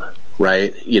Guam,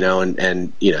 right?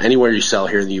 And anywhere you sell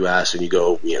here in the U.S. and you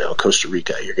go, Costa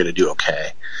Rica, you're going to do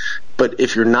okay. But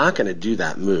if you're not going to do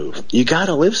that move, you got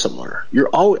to live somewhere. You're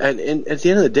always, and at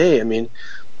the end of the day, I mean,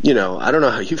 I don't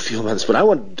know how you feel about this, but I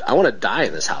want to die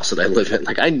in this house that I live in.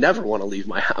 Like, I never want to leave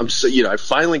my house. So, I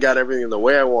finally got everything the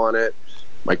way I want it.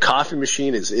 My coffee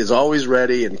machine is always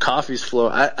ready and coffee's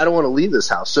flowing. I don't want to leave this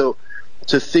house. So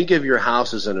to think of your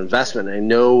house as an investment, I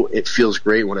know it feels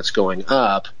great when it's going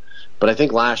up, but I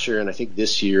think last year and I think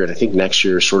this year and I think next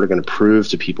year is sort of going to prove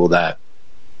to people that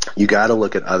you got to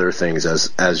look at other things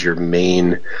as your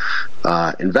main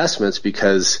investments,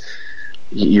 because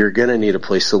you're going to need a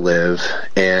place to live.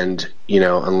 And,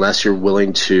 unless you're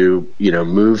willing to,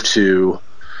 move to,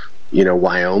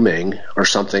 Wyoming or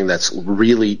something that's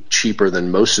really cheaper than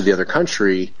most of the other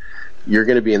country, you're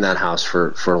going to be in that house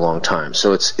for a long time.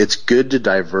 So it's good to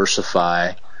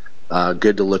diversify,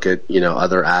 good to look at,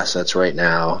 other assets right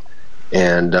now.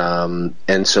 And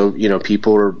so,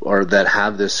 people are that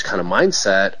have this kind of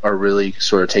mindset are really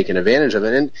sort of taking advantage of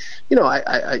it. And, you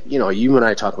and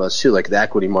I talk about this too, like the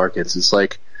equity markets. It's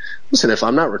like, listen, if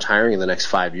I'm not retiring in the next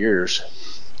 5 years,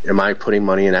 am I putting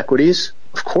money in equities?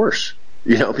 Of course,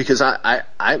 because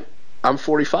I'm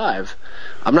 45.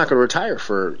 I'm not going to retire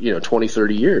for, 20,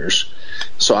 30 years.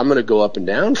 So I'm going to go up and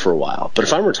down for a while. But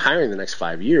if I'm retiring the next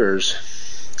 5 years,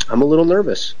 I'm a little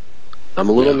nervous. I'm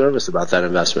a little nervous about that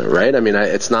investment, right? I mean,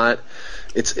 it's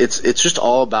just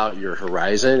all about your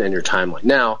horizon and your timeline.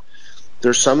 Now,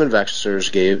 there's some investors,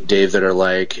 Dave, that are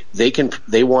like, they're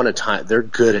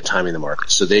good at timing the market.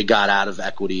 So they got out of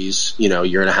equities, a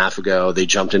year and a half ago. They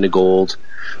jumped into gold.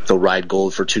 They'll ride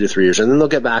gold for 2 to 3 years and then they'll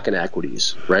get back into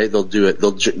equities, right? They'll do it.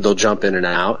 They'll jump in and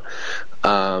out.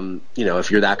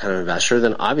 If you're that kind of investor,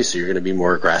 then obviously you're going to be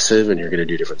more aggressive and you're going to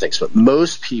do different things. But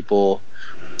most people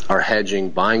are hedging,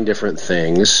 buying different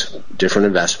things, different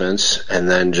investments, and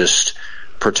then just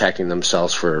protecting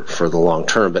themselves for the long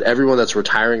term. But everyone that's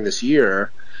retiring this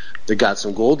year that got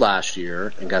some gold last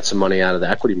year and got some money out of the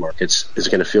equity markets is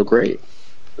going to feel great.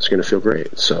 It's going to feel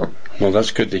great. So, well,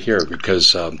 that's good to hear,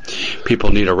 because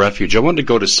people need a refuge. I wanted to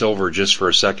go to silver just for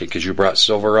a second because you brought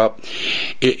silver up.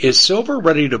 Is silver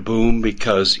ready to boom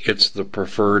because it's the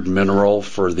preferred mineral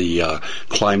for the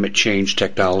climate change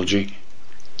technology?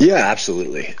 Yeah,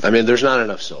 absolutely. I mean, there's not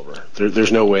enough silver.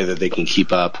 There's no way that they can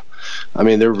keep up. I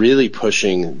mean, they're really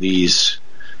pushing these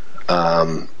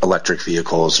electric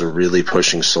vehicles. They're really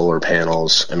pushing solar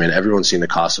panels. I mean, everyone's seen the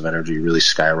cost of energy really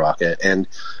skyrocket. And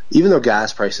even though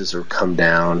gas prices have come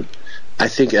down, I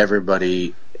think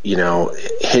everybody,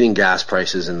 hitting gas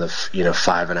prices in the,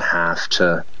 $5.50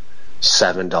 to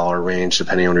 $7 range,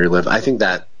 depending on where you live, I think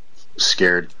that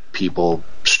scared people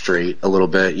straight a little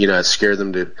bit. It scared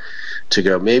them to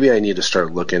go, maybe I need to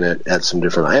start looking at some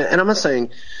different, and I'm not saying,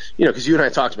 because you and I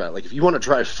talked about it, like if you want to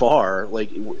drive far,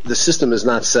 like the system is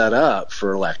not set up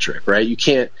for electric, right? You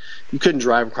couldn't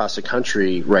drive across the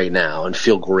country right now and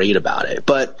feel great about it.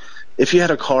 But if you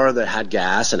had a car that had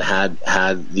gas and had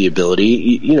the ability,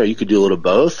 you could do a little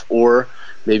both, or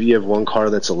maybe you have one car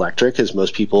that's electric, because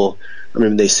most people,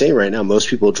 they say right now, most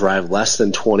people drive less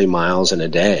than 20 miles in a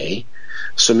day.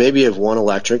 So maybe you have one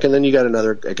electric and then you got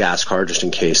a gas car just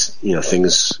in case,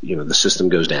 things, the system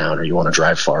goes down or you want to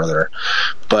drive farther.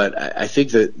 But I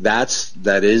think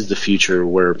that is the future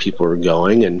where people are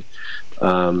going. And,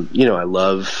 I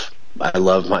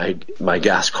love my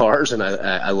gas cars, and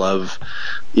I love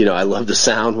the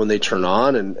sound when they turn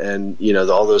on and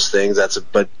all those things.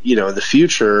 But the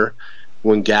future,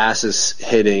 when gas is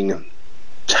hitting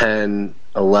 $10,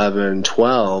 $11,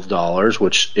 $12,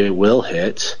 which it will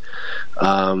hit,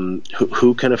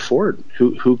 who can afford?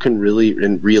 Who can really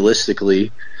and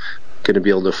realistically going to be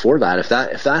able to afford that? If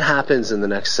that happens in the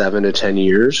next 7 to 10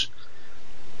 years,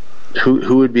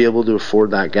 who would be able to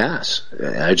afford that gas?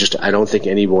 I don't think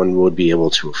anyone would be able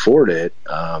to afford it.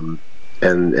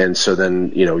 And so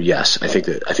then, yes, I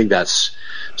think that's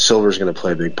silver is going to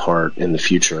play a big part in the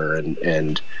future,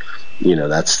 and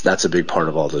that's a big part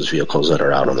of all those vehicles that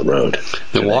are out on the road.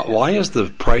 Now, why is the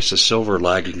price of silver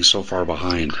lagging so far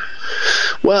behind?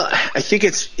 Well, I think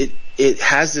it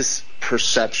has this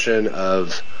perception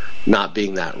of not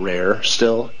being that rare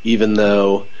still, even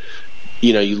though,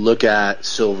 you look at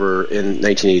silver in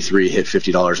 1983 hit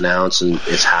 $50 an ounce, and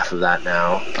it's half of that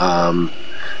now.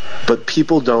 But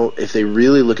people don't, if they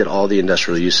really look at all the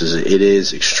industrial uses, it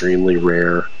is extremely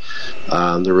rare.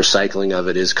 The recycling of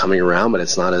it is coming around, but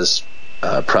it's not as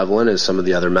prevalent as some of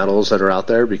the other metals that are out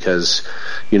there because,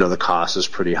 the cost is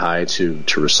pretty high to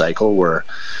recycle, where,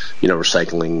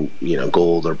 recycling,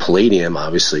 gold or palladium,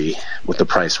 obviously with the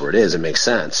price where it is, it makes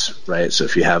sense, right? So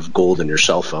if you have gold in your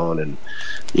cell phone and,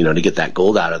 to get that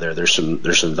gold out of there, there's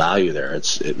some value there.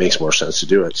 It makes more sense to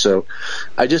do it. So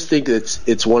I just think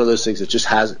it's one of those things that just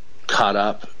hasn't caught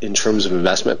up in terms of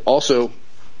investment. Also,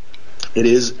 it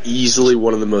is easily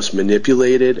one of the most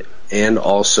manipulated, and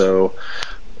also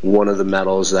one of the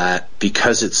metals that,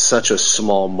 because it's such a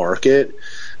small market,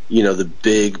 the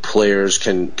big players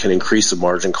can increase the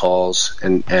margin calls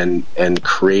and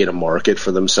create a market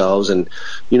for themselves. And,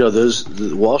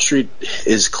 Wall Street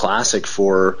is classic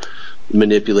for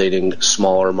manipulating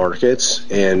smaller markets,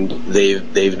 and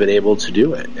they've been able to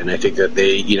do it. And I think that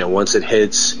they, once it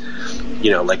hits,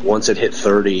 once it hit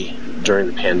 30 during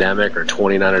the pandemic, or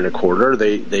 29 and a quarter,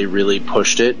 they really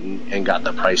pushed it and got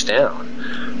the price down.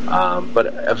 But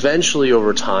eventually,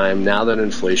 over time, now that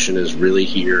inflation is really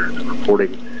here,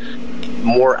 reporting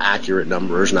more accurate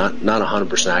numbers, not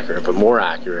 100% accurate, but more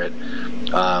accurate.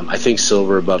 I think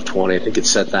silver above 20. I think it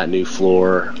set that new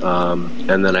floor.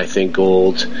 And then I think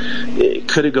gold, it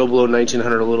could go below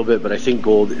 1900 a little bit, but I think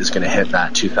gold is going to hit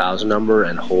that 2000 number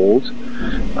and hold.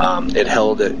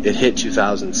 It hit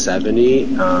 2070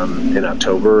 in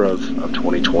October of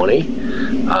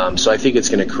 2020. So I think it's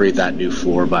going to create that new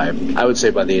floor I would say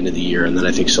by the end of the year. And then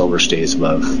I think silver stays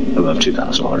above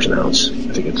 $2,000 an ounce.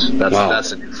 I think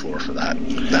that's a new floor for that.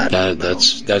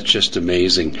 That's just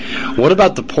amazing. What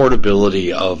about the portability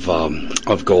of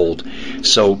gold?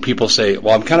 So people say,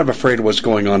 well, I'm kind of afraid of what's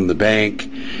going on in the bank,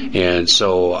 and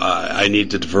so I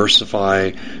need to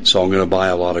diversify, so I'm going to buy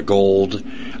a lot of gold.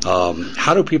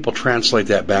 How do people translate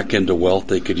that back into wealth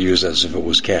they could use as if it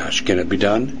was cash? Can it be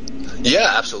done?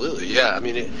 Yeah, absolutely. Yeah, I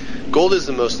mean, gold is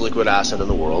the most liquid asset in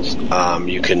the world.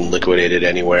 You can liquidate it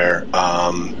anywhere.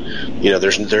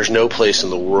 There's no place in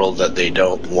the world that they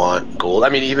don't want gold. I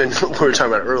mean, even what we were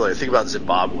talking about earlier, think about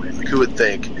Zimbabwe. Like, who would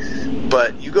think?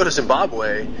 But you go to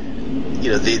Zimbabwe,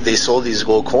 they sold these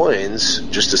gold coins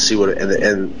just to see what,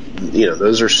 and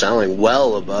those are selling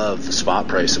well above the spot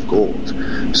price of gold.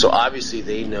 So obviously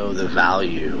they know the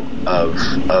value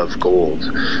of gold.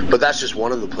 But that's just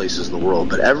one of the places in the world.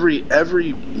 But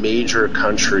every major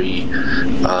country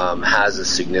has a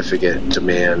significant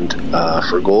demand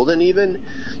for gold, and even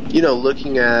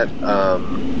looking at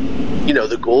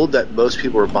the gold that most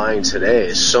people are buying today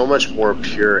is so much more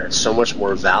pure and so much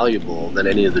more valuable than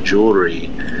any of the jewelry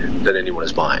that anyone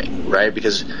is buying, right?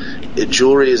 Because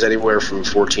jewelry is anywhere from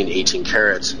 14 to 18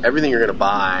 carats. Everything you're going to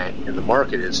buy in the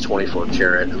market is 24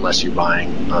 carat, unless you're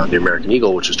buying the American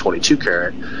Eagle, which is 22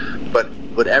 carat.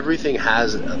 But everything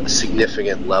has a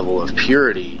significant level of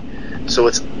purity. So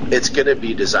it's going to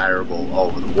be desirable all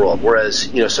over the world. Whereas,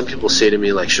 some people say to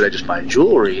me, like, should I just buy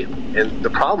jewelry? And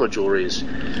the problem with jewelry is,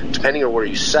 depending on where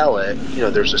you sell it,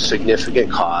 there's a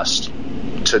significant cost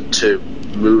to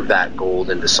move that gold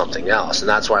into something else. And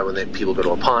that's why when people go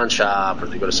to a pawn shop or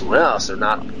they go to somewhere else, they're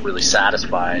not really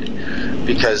satisfied,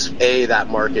 because A, that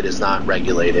market is not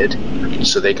regulated,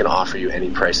 so they can offer you any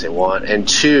price they want. And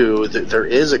two, there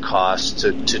is a cost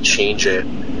to change it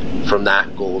from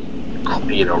that gold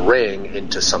ring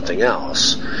into something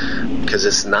else, because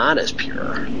it's not as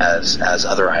pure as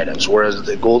other items. Whereas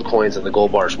the gold coins and the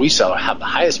gold bars we sell have the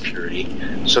highest purity,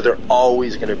 so they're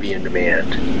always going to be in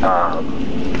demand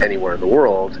anywhere in the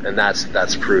world, and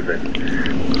that's proven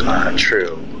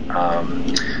true.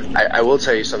 I will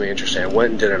tell you something interesting. I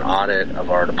went and did an audit of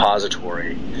our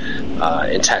depository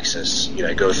in Texas.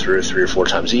 I go through 3 or 4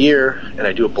 times a year, and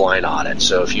I do a blind audit.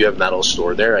 So if you have metals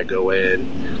stored there, I go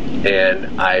in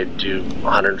and I do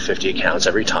 150 accounts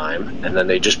every time, and then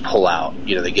they just pull out.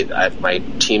 My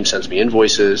team sends me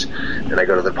invoices, and I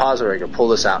go to the depository, I go pull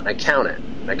this out, and I count it.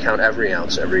 I count every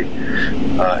ounce, every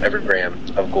gram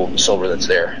of gold and silver that's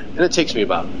there, and it takes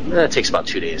about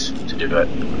 2 days to do it.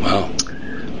 Wow!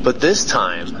 But this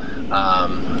time,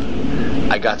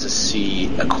 I got to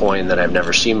see a coin that I've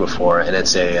never seen before, and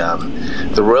it's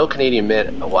the Royal Canadian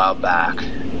Mint a while back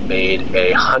made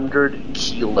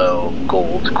 100-kilo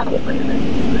gold coin,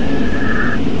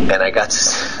 and I got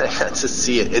to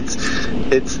see it.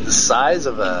 It's the size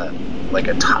of a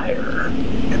tire.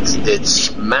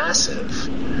 It's massive,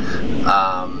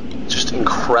 just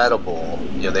incredible.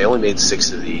 They only made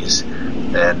 6 of these,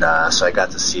 so I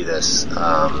got to see this,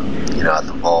 at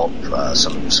the vault.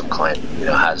 Some client,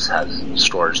 has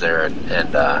storage there,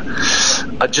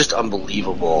 and just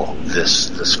unbelievable.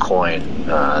 This coin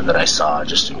that I saw,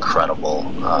 just incredible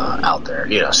out there.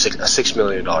 A $6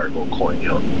 million gold coin. You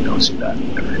don't see that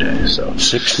every day. So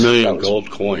 $6 million gold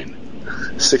coin.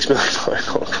 $6 million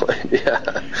gold coin.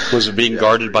 Yeah. Was it being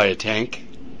guarded by a tank?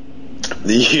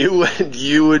 You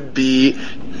would be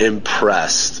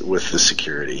impressed with the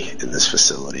security in this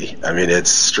facility. I mean, it's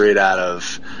straight out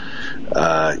of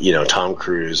Tom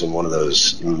Cruise in one of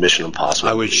those Mission Impossible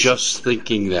I was movies. just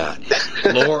thinking that.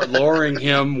 Lowering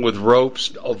him with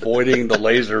ropes, avoiding the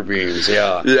laser beams.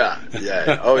 Yeah.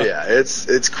 Yeah. Oh yeah,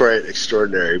 it's quite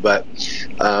extraordinary. But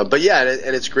yeah,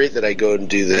 and it's great that I go and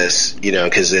do this,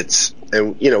 because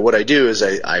what I do is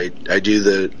I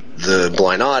do the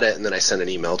blind audit, and then I send an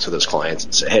email to those clients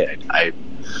and say, hey,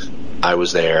 I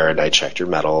was there and I checked your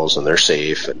metals and they're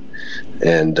safe.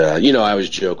 And I always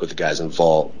joke with the guys in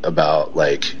Vault about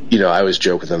I always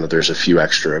joke with them that there's a few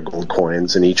extra gold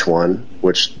coins in each one,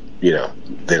 which, they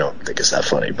don't think it's that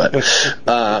funny, but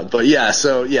I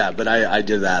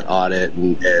did that audit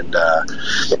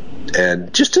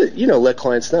and just to, let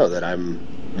clients know that I'm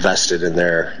vested in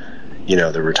their,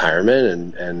 their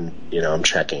retirement and I'm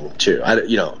checking too.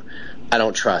 I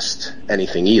don't trust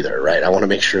anything either, right? I want to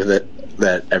make sure that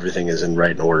everything is in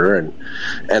right order,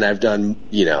 and I've done,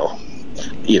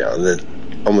 the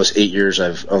almost 8 years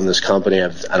I've owned this company.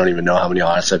 I don't even know how many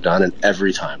audits I've done, and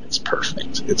every time it's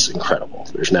perfect. It's incredible.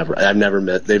 They've never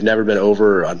been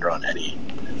over or under on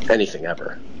anything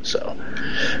ever. So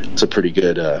it's a pretty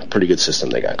good system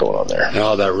they got going on there.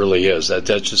 Oh, that really is.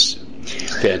 That's just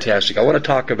fantastic. I want to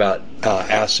talk about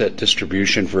asset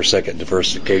distribution for a second,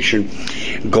 diversification.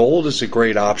 Gold is a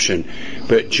great option,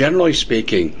 but generally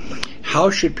speaking,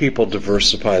 how should people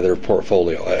diversify their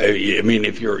portfolio? I mean,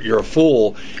 if you're a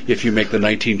fool if you make the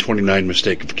 1929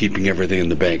 mistake of keeping everything in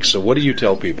the bank. So what do you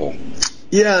tell people?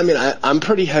 Yeah, I mean, I'm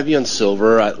pretty heavy on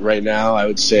silver right now. I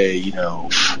would say,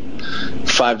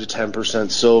 5 to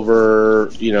 10% silver,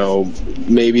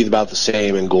 maybe about the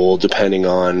same in gold, depending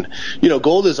on,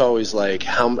 gold is always like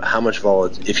how much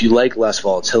volatility. If you like less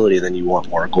volatility, then you want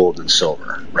more gold than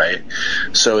silver, right?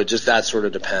 So that sort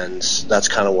of depends. That's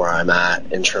kind of where I'm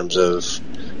at in terms of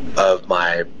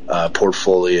my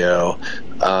portfolio.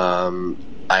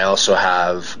 I also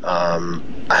have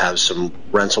some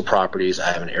rental properties.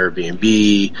 I have an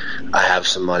Airbnb. I have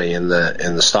some money in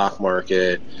the stock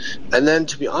market, and then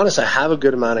to be honest, I have a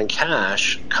good amount in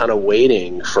cash, kind of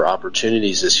waiting for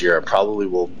opportunities this year. I probably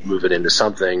will move it into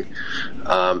something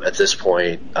at this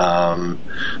point,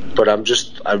 but I'm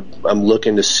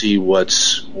looking to see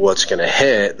what's going to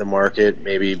hit the market.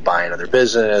 Maybe buy another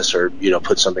business or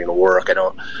put something to work.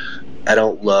 I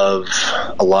don't love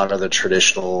a lot of the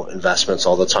traditional investments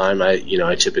all the time. I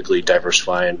typically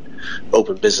diversify and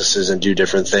open businesses and do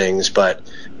different things. But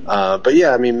yeah,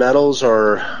 I mean, metals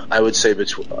are, I would say,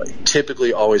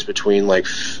 typically always between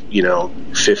 15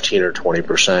 or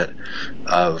 20%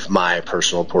 of my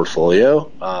personal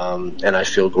portfolio. And I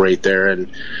feel great there.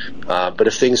 But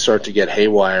if things start to get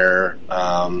haywire,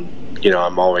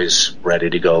 I'm always ready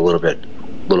to go a little bit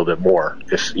more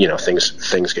if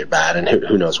things get bad, and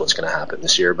who knows what's going to happen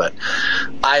this year. But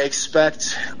I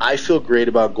feel great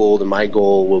about gold, and my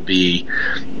goal will be,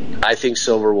 I think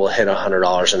silver will hit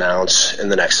 $100 an ounce in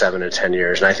the next 7 to 10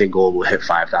 years, and I think gold will hit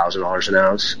 $5,000 an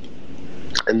ounce.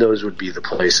 And those would be the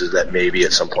places that maybe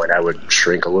at some point I would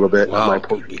shrink a little bit. Wow. In my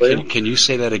portfolio. Can you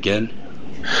say that again?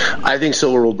 I think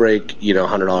silver will break,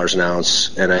 $100 an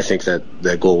ounce, and I think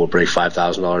that gold will break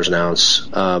 $5,000 an ounce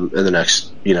in the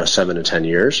next, 7 to 10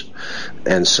 years.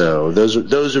 And so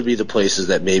those would be the places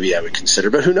that maybe I would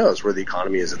consider. But who knows where the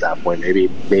economy is at that point?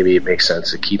 Maybe it makes sense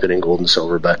to keep it in gold and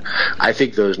silver. But I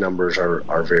think those numbers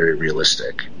are very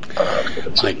realistic.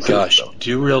 My gosh, do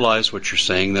you realize what you're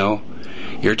saying though?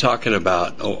 You're talking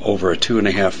about over a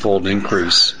 2.5-fold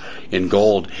increase in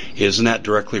gold. Isn't that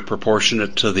directly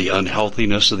proportionate to the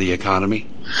unhealthiness of the economy?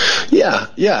 Yeah,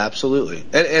 absolutely.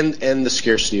 And the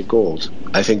scarcity of gold.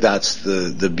 I think that's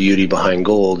the beauty behind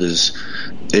gold is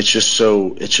it's just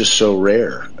so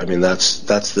rare. I mean, that's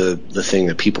the thing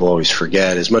that people always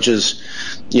forget. As much as,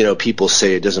 people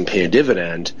say it doesn't pay a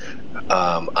dividend,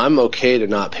 I'm okay to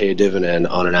not pay a dividend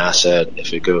on an asset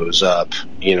if it goes up,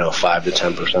 5 to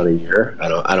 10% a year.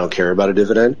 I don't care about a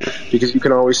dividend because you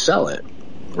can always sell it.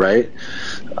 Right.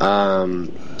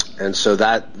 And so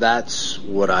that's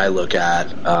what I look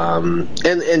at.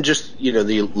 And just,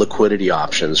 the liquidity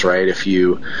options, right? If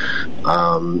you,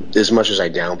 as much as I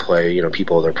downplay,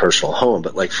 people their personal home,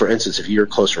 but for instance, if you're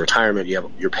close to retirement, you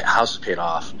have your house is paid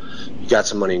off, you got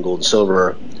some money in gold and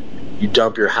silver, you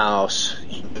dump your house,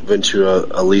 you move into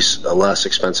a less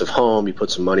expensive home, you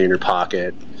put some money in your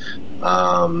pocket,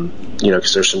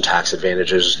 because there's some tax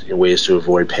advantages and ways to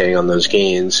avoid paying on those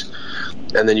gains.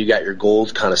 And then you got your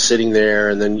gold kind of sitting there,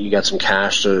 and then you got some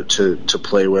cash to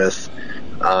play with.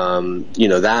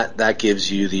 That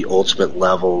gives you the ultimate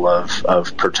level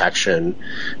of protection.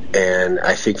 And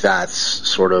I think that's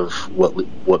sort of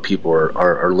what people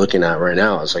are looking at right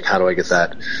now. Is like, how do I get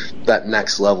that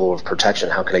next level of protection?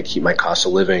 How can I keep my cost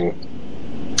of living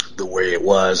the way it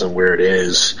was and where it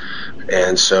is?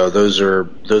 And so those are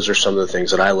some of the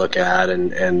things that I look at,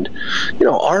 and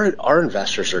our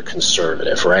investors are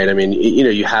conservative, right? I mean,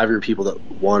 you have your people that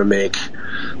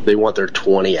they want their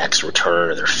 20x return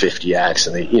or their 50x,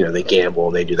 and they gamble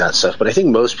and they do that stuff. But I think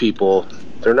most people,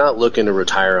 they're not looking to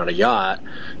retire on a yacht.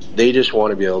 They just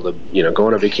want to be able to, go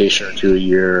on a vacation or two a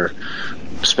year,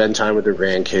 spend time with their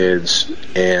grandkids,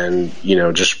 and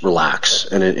just relax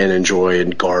and enjoy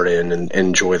and garden and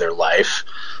enjoy their life.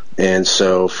 And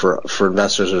so for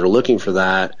investors that are looking for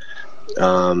that,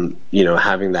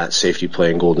 having that safety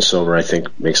play in gold and silver, I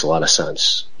think makes a lot of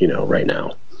sense, right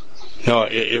now. No,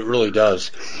 it really does.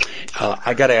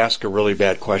 I got to ask a really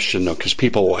bad question, though, because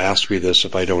people will ask me this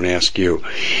if I don't ask you.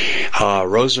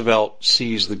 Roosevelt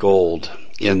seized the gold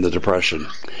in the Depression.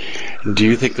 Do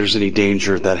you think there's any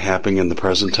danger of that happening in the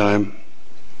present time?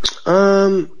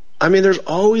 There's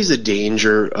always a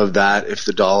danger of that if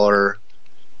the dollar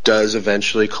does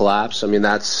eventually collapse. I mean,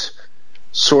 that's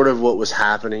sort of what was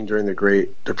happening during the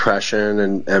Great Depression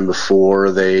and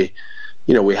before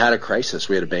we had a crisis.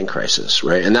 We had a bank crisis,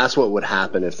 right? And that's what would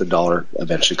happen if the dollar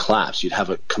eventually collapsed. You'd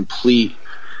have a complete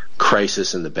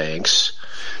crisis in the banks.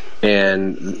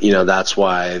 And, that's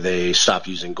why they stopped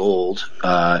using gold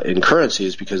in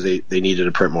currencies, because they needed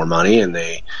to print more money and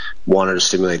they wanted to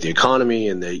stimulate the economy.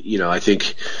 And I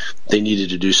think they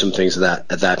needed to do some things at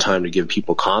that time to give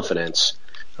people confidence.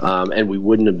 And we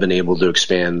wouldn't have been able to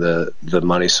expand the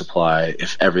money supply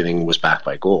if everything was backed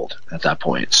by gold at that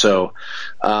point. So,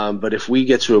 but if we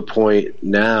get to a point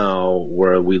now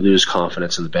where we lose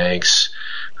confidence in the banks,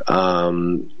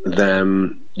 them,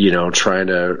 trying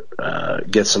to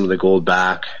get some of the gold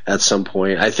back at some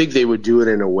point, I think they would do it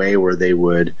in a way where they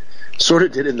would sort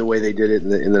of did it in the way they did it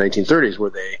in the 1930s,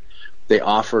 where they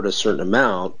offered a certain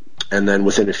amount, and then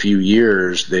within a few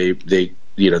years the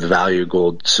value of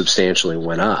gold substantially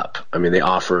went up. I mean, they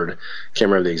offered,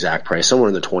 can't remember the exact price, somewhere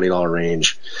in the $20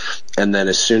 range. And then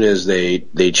as soon as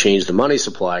they changed the money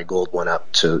supply, gold went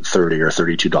up to $30 or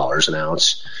 $32 an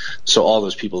ounce. So all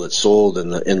those people that sold in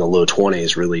the low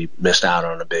 20s really missed out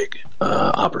on a big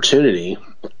opportunity.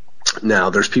 Now,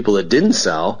 there's people that didn't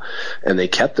sell, and they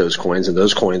kept those coins, and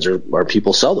those coins are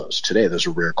people sell those today. Those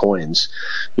are rare coins,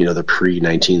 the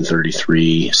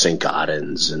pre-1933 St.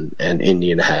 Gaudens and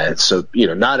Indian heads. So,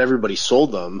 not everybody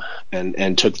sold them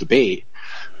and took the bait.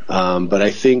 But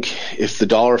I think if the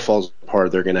dollar falls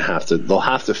apart, they'll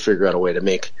have to figure out a way to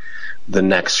make the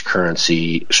next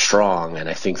currency strong, and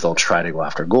I think they'll try to go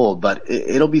after gold. But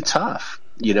it'll be tough.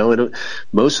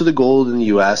 Most of the gold in the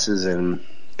U.S. is in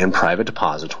private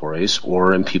depositories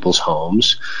or in people's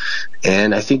homes.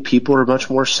 And I think people are much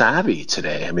more savvy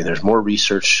today. I mean, there's more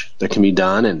research that can be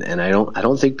done, and I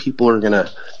don't think people are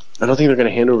they're going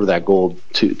to hand over that gold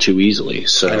too easily.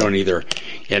 So I don't either.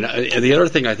 And the other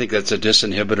thing I think that's a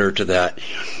disinhibitor to that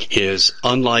is,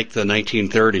 unlike the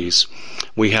 1930s,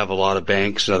 we have a lot of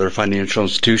banks and other financial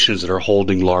institutions that are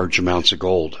holding large amounts of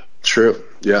gold. True.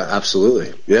 Yeah,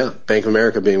 absolutely. Yeah. Bank of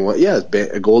America being one. Yeah.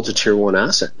 Gold's a tier 1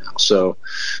 asset now. So,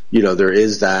 there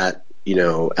is that,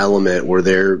 element where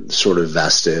they're sort of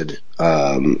vested,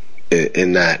 in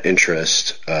that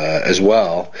interest, as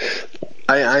well.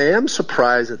 I am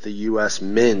surprised that the U.S.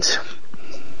 Mint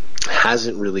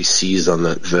hasn't really seized on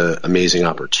the amazing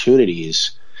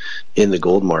opportunities in the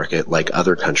gold market like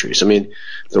other countries. I mean,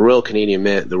 the Royal Canadian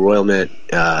Mint, the Royal Mint,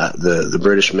 the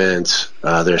British Mint,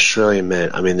 the Australian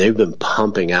Mint, I mean, they've been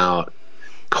pumping out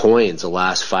coins the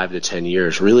last 5 to 10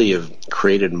 years, really have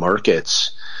created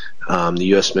markets. The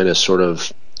U.S. Mint has sort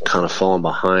of kind of fallen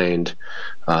behind,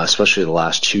 especially the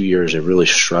last 2 years. They've really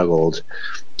struggled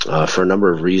for a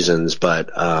number of reasons, but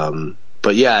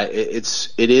yeah,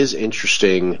 it is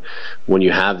interesting when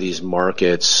you have these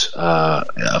markets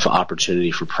of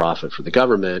opportunity for profit for the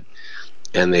government,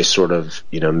 and they sort of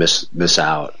miss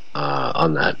out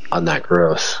on that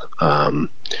growth.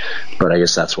 But I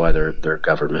guess that's why they're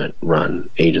government run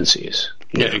agencies.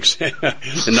 Yeah, exactly.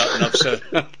 Enough said.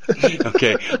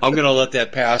 Okay, I'm going to let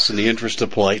that pass in the interest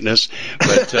of politeness,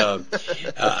 but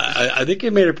I think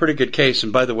you made a pretty good case.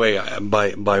 And by the way,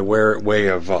 by way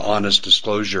of honest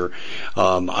disclosure,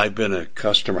 I've been a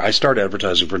customer. I started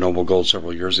advertising for Noble Gold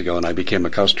several years ago, and I became a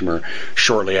customer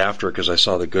shortly after because I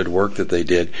saw the good work that they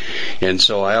did. And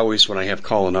so I always, when I have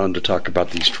Collin on to talk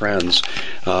about these trends,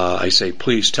 I say,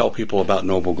 please tell people about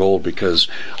Noble Gold because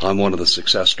I'm one of the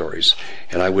success stories,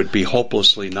 and I would be hopelessly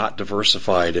not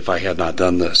diversified if I had not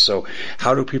done this. So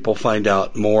how do people find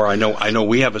out more? I know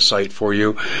we have a site for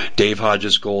you,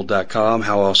 DaveHodgesGold.com.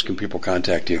 How else can people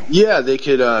contact you? Yeah, they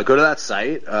could go to that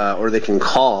site, or they can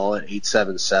call at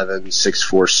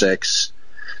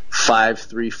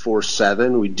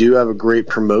 877-646-5347. We do have a great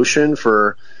promotion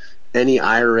for any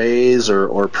IRAs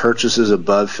or purchases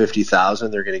above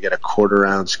 $50,000. They're going to get a 1/4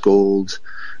 ounce gold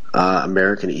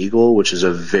American Eagle, which is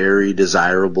a very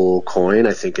desirable coin.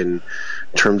 I think in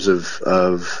terms of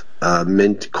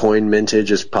coin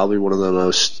mintage, is probably one of the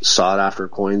most sought after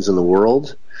coins in the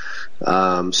world.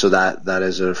 So that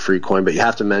is a free coin, but you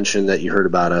have to mention that you heard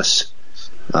about us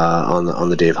on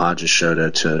the Dave Hodges show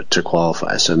to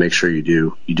qualify. So make sure you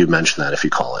do mention that if you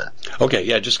call in. Okay,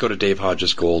 yeah, just go to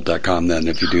DaveHodgesGold.com then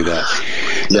if you do that.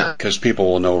 Yeah, because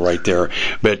people will know right there.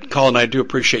 But Collin, I do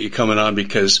appreciate you coming on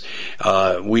because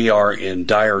we are in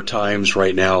dire times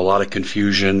right now. A lot of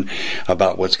confusion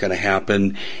about what's going to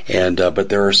happen, and but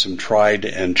there are some tried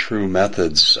and true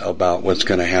methods about what's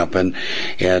going to happen.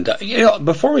 And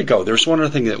before we go, there's one other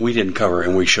thing that we didn't cover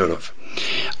and we should have.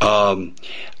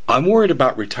 I'm worried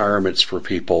about retirements for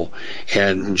people,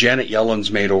 and Janet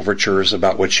Yellen's made overtures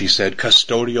about what she said,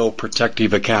 custodial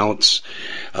protective accounts.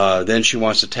 Then she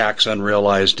wants to tax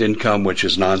unrealized income, which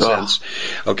is nonsense.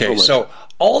 Okay, so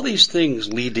all these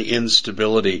things lead to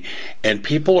instability, and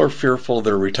people are fearful of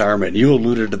their retirement. You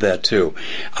alluded to that too.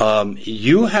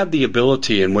 You have the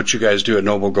ability, in what you guys do at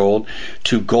Noble Gold,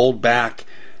 to gold back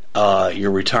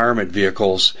your retirement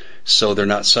vehicles so they're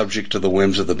not subject to the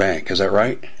whims of the bank. Is that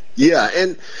right? Yeah,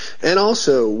 and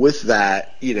also with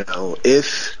that,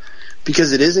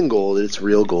 because it isn't gold, it's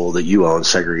real gold that you own,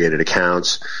 segregated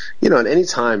accounts, at any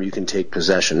time you can take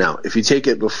possession. Now, if you take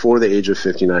it before the age of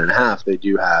 59 and a half, they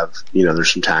do have,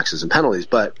 there's some taxes and penalties,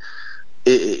 but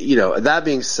that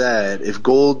being said, if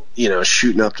gold, is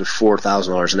shooting up to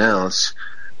 $4,000 an ounce,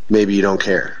 maybe you don't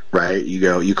care, right?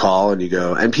 You call and you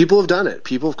go, and people have done it.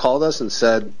 People have called us and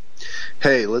said,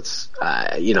 hey, let's,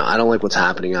 I don't like what's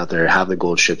happening out there. Have the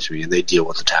gold shipped to me, and they deal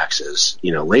with the taxes,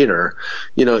 later.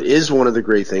 It is one of the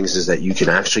great things is that you can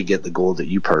actually get the gold that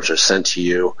you purchased sent to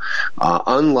you.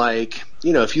 Unlike,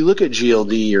 if you look at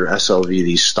GLD or SLV,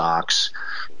 these stocks,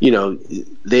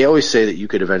 they always say that you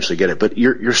could eventually get it, but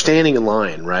you're standing in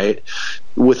line, right,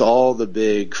 with all the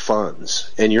big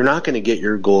funds, and you're not going to get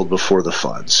your gold before the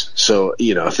funds. So,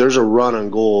 if there's a run on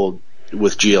gold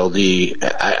with GLD,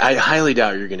 I highly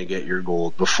doubt you're going to get your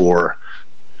gold before,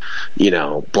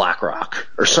 BlackRock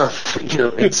or some,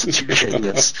 institution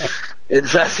that's, in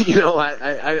fact,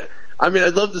 I mean,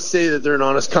 I'd love to say that they're an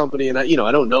honest company, and I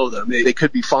don't know them. They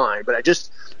could be fine, but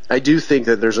I do think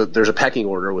that there's a pecking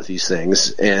order with these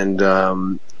things, and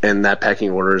that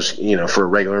pecking order is, for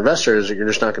regular investors, you're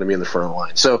just not going to be in the front of the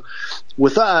line. So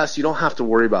with us, you don't have to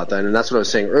worry about that, and that's what I was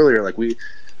saying earlier.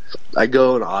 I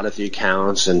go and audit the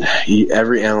accounts, and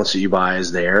every ounce that you buy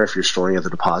is there if you're storing at the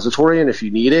depository, and if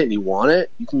you need it and you want it,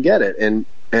 you can get it. And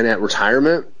at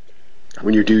retirement,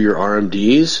 when you do your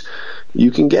RMDs,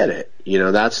 you can get it.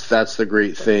 That's the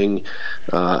great thing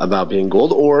about being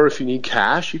gold. Or if you need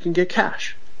cash, you can get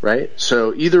cash, right?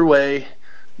 So either way,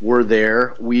 we're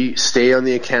there. We stay on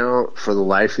the account for the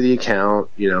life of the account,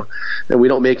 and we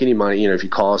don't make any money. If you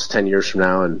call us 10 years from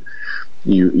now and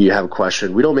you have a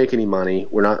question, we don't make any money.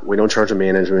 We don't charge a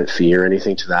management fee or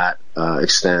anything to that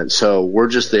extent. So we're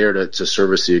just there to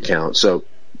service the account. So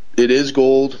it is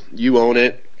gold. You own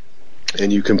it,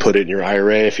 and you can put it in your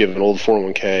IRA. If you have an old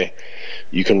 401k,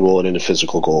 you can roll it into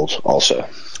physical gold also.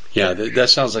 Yeah, that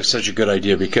sounds like such a good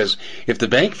idea, because if the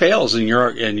bank fails and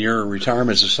your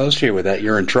retirement is associated with that,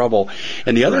 you're in trouble.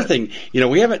 And the other thing,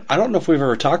 I don't know if we've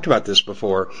ever talked about this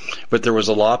before, but there was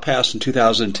a law passed in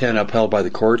 2010 upheld by the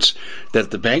courts that if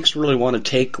the banks really want to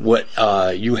take what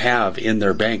you have in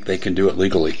their bank, they can do it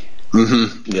legally.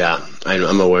 Mm-hmm. Yeah,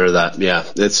 I'm aware of that. Yeah,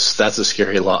 that's a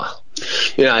scary law.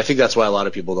 I think that's why a lot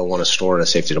of people don't want to store in a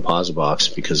safety deposit box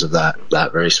because of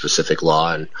that very specific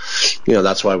law. And,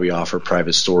 that's why we offer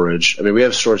private storage. I mean, we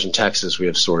have storage in Texas. We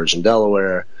have storage in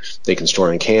Delaware. They can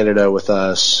store in Canada with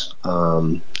us.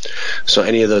 So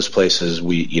any of those places,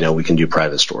 we can do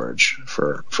private storage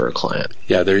for a client.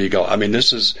 Yeah, there you go. I mean,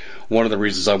 this is one of the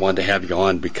reasons I wanted to have you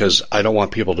on, because I don't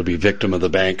want people to be victim of the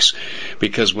banks.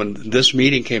 Because when this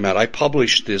meeting came out, I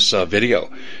published this video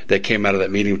that came out of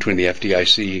that meeting between the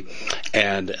FDIC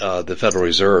and the Federal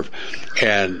Reserve,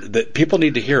 and that people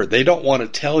need to hear it. They don't want to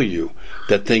tell you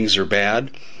that things are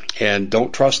bad. And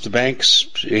don't trust the banks.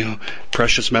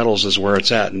 Precious metals is where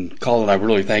it's at. And Collin, I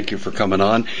really thank you for coming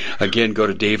on. Again, go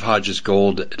to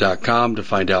DaveHodgesGold.com to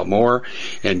find out more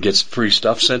and get free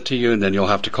stuff sent to you. And then you'll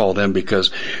have to call them,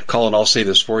 because, Collin, I'll say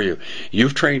this for you.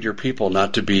 You've trained your people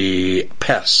not to be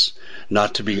pests,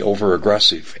 not to be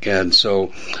over-aggressive. And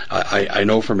so I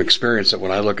know from experience that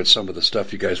when I look at some of the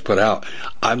stuff you guys put out,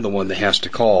 I'm the one that has to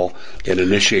call and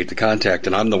initiate the contact,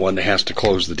 and I'm the one that has to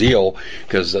close the deal,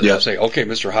 because they'll say, okay,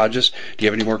 Mr. Hodges, do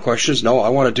you have any more questions? No, I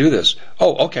want to do this.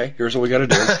 Oh, okay, here's what we got to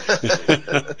do.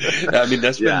 I mean,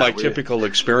 that's been my typical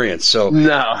experience. So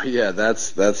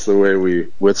that's the way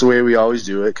we always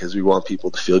do it, because we want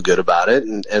people to feel good about it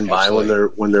and buy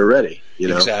when they're ready.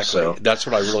 Exactly. So that's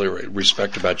what I really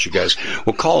respect about you guys.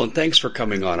 Well, Collin, thanks for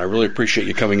coming on. I really appreciate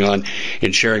you coming on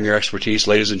and sharing your expertise.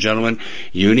 Ladies and gentlemen,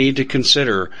 you need to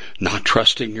consider not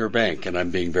trusting your bank, and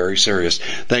I'm being very serious.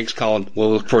 Thanks, Collin.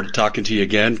 We'll look forward to talking to you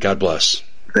again. God bless.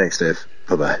 Thanks, Dave.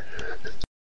 Bye-bye.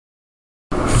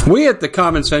 We at the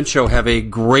Common Sense Show have a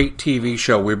great TV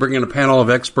show. We bring in a panel of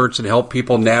experts and help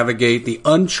people navigate the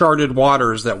uncharted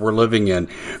waters that we're living in.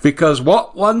 Because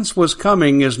what once was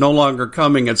coming is no longer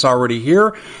coming. It's already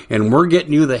here, and we're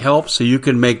getting you the help so you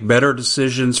can make better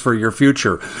decisions for your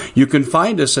future. You can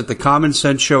find us at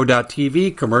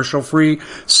thecommonsenseshow.tv, commercial-free,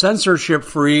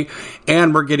 censorship-free,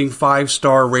 and we're getting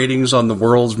 5-star ratings on the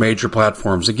world's major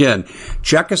platforms. Again,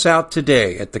 check us out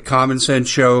today at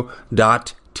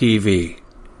thecommonsenseshow.tv.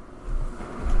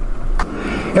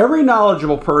 Every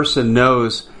knowledgeable person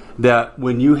knows that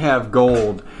when you have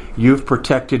gold, you've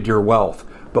protected your wealth.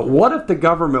 But what if the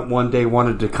government one day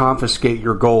wanted to confiscate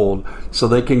your gold so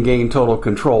they can gain total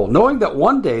control, knowing that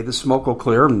one day the smoke will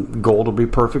clear and gold will be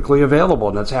perfectly available,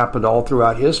 and that's happened all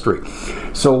throughout history.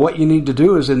 So what you need to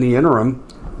do is, in the interim,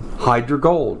 hide your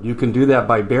gold. You can do that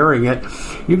by burying it.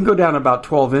 You can go down about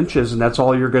 12 inches, and that's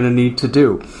all you're going to need to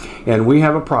do. And we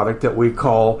have a product that we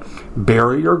call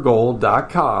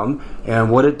buryyourgold.com, and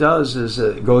what it does is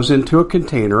it goes into a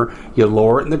container. You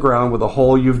lower it in the ground with a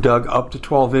hole you've dug up to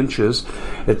 12 inches.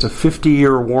 It's a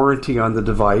 50-year warranty on the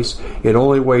device. It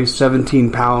only weighs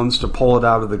 17 pounds to pull it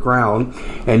out of the ground,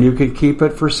 and you can keep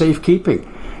it for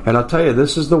safekeeping. And I'll tell you,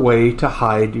 this is the way to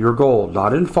hide your gold.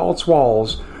 Not in false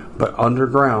walls, but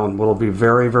underground, will be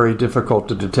very, very difficult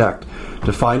to detect.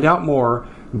 To find out more,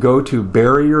 go to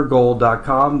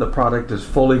buryyourgold.com. The product is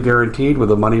fully guaranteed with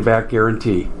a money-back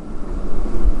guarantee.